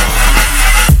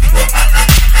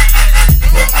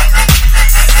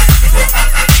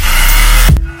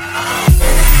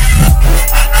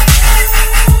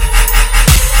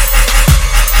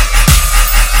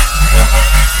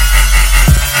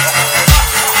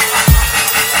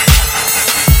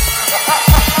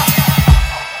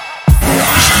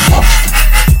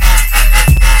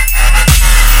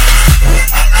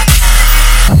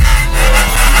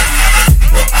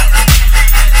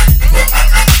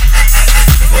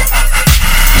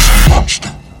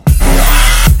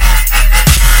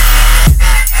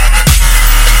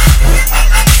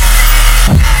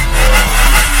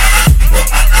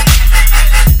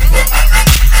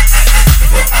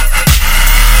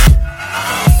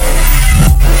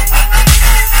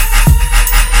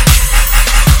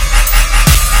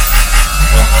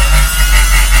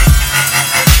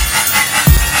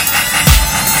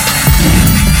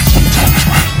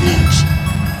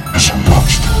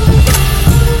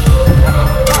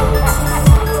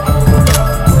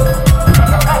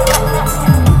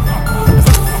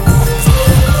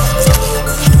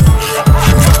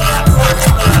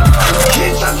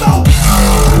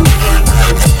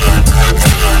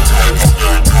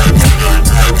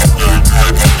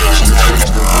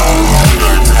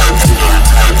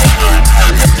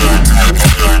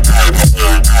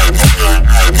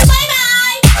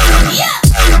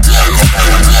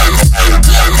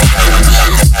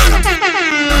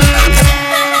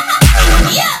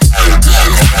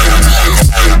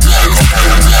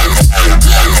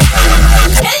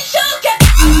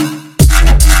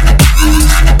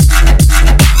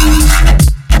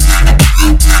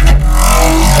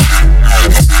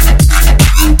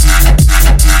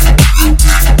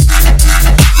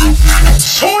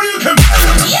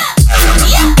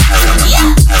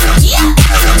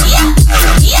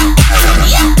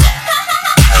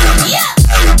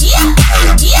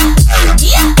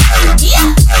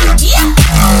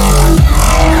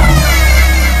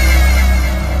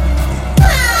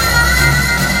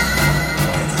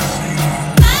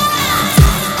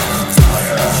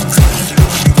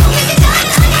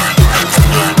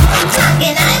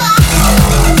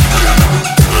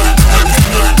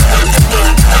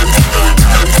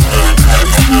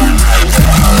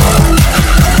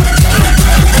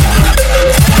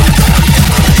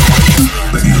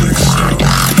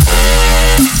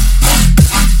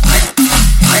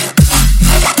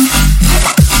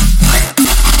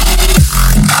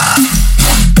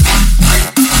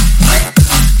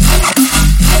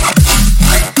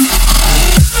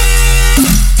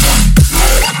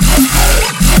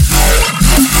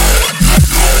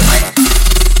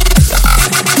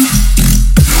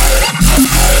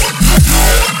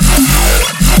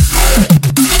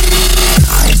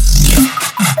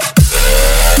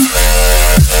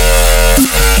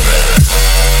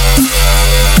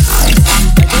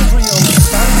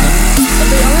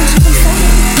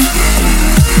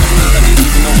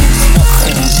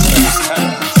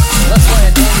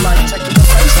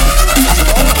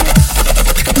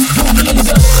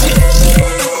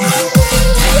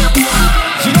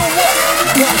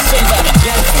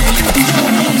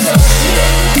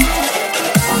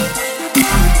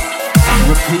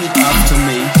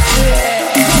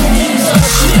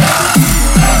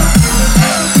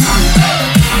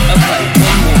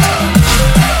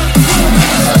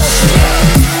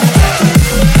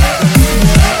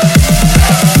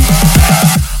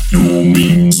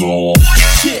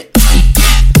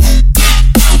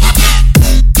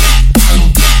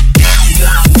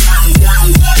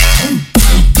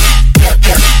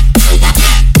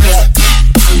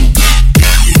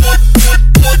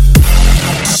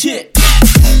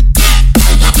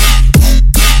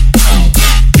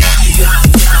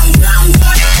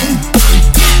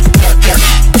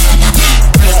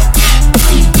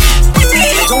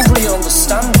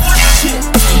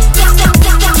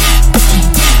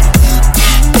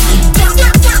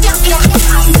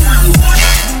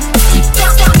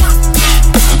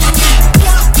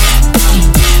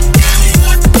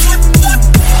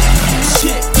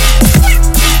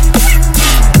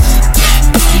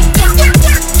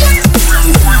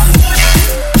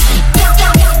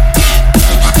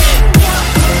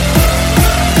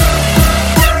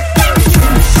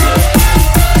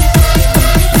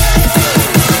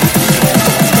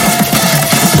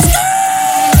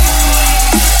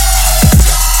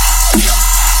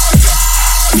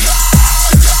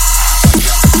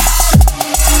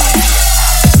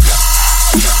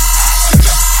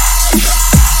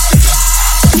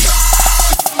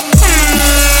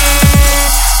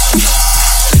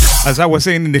 as I was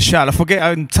saying in the chat, I forget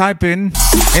I'm typing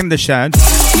in the chat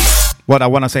what I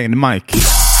want to say in the mic.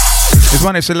 This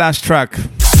one is the last track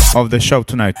of the show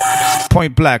tonight.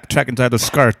 Point Black, track entitled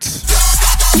Skirts.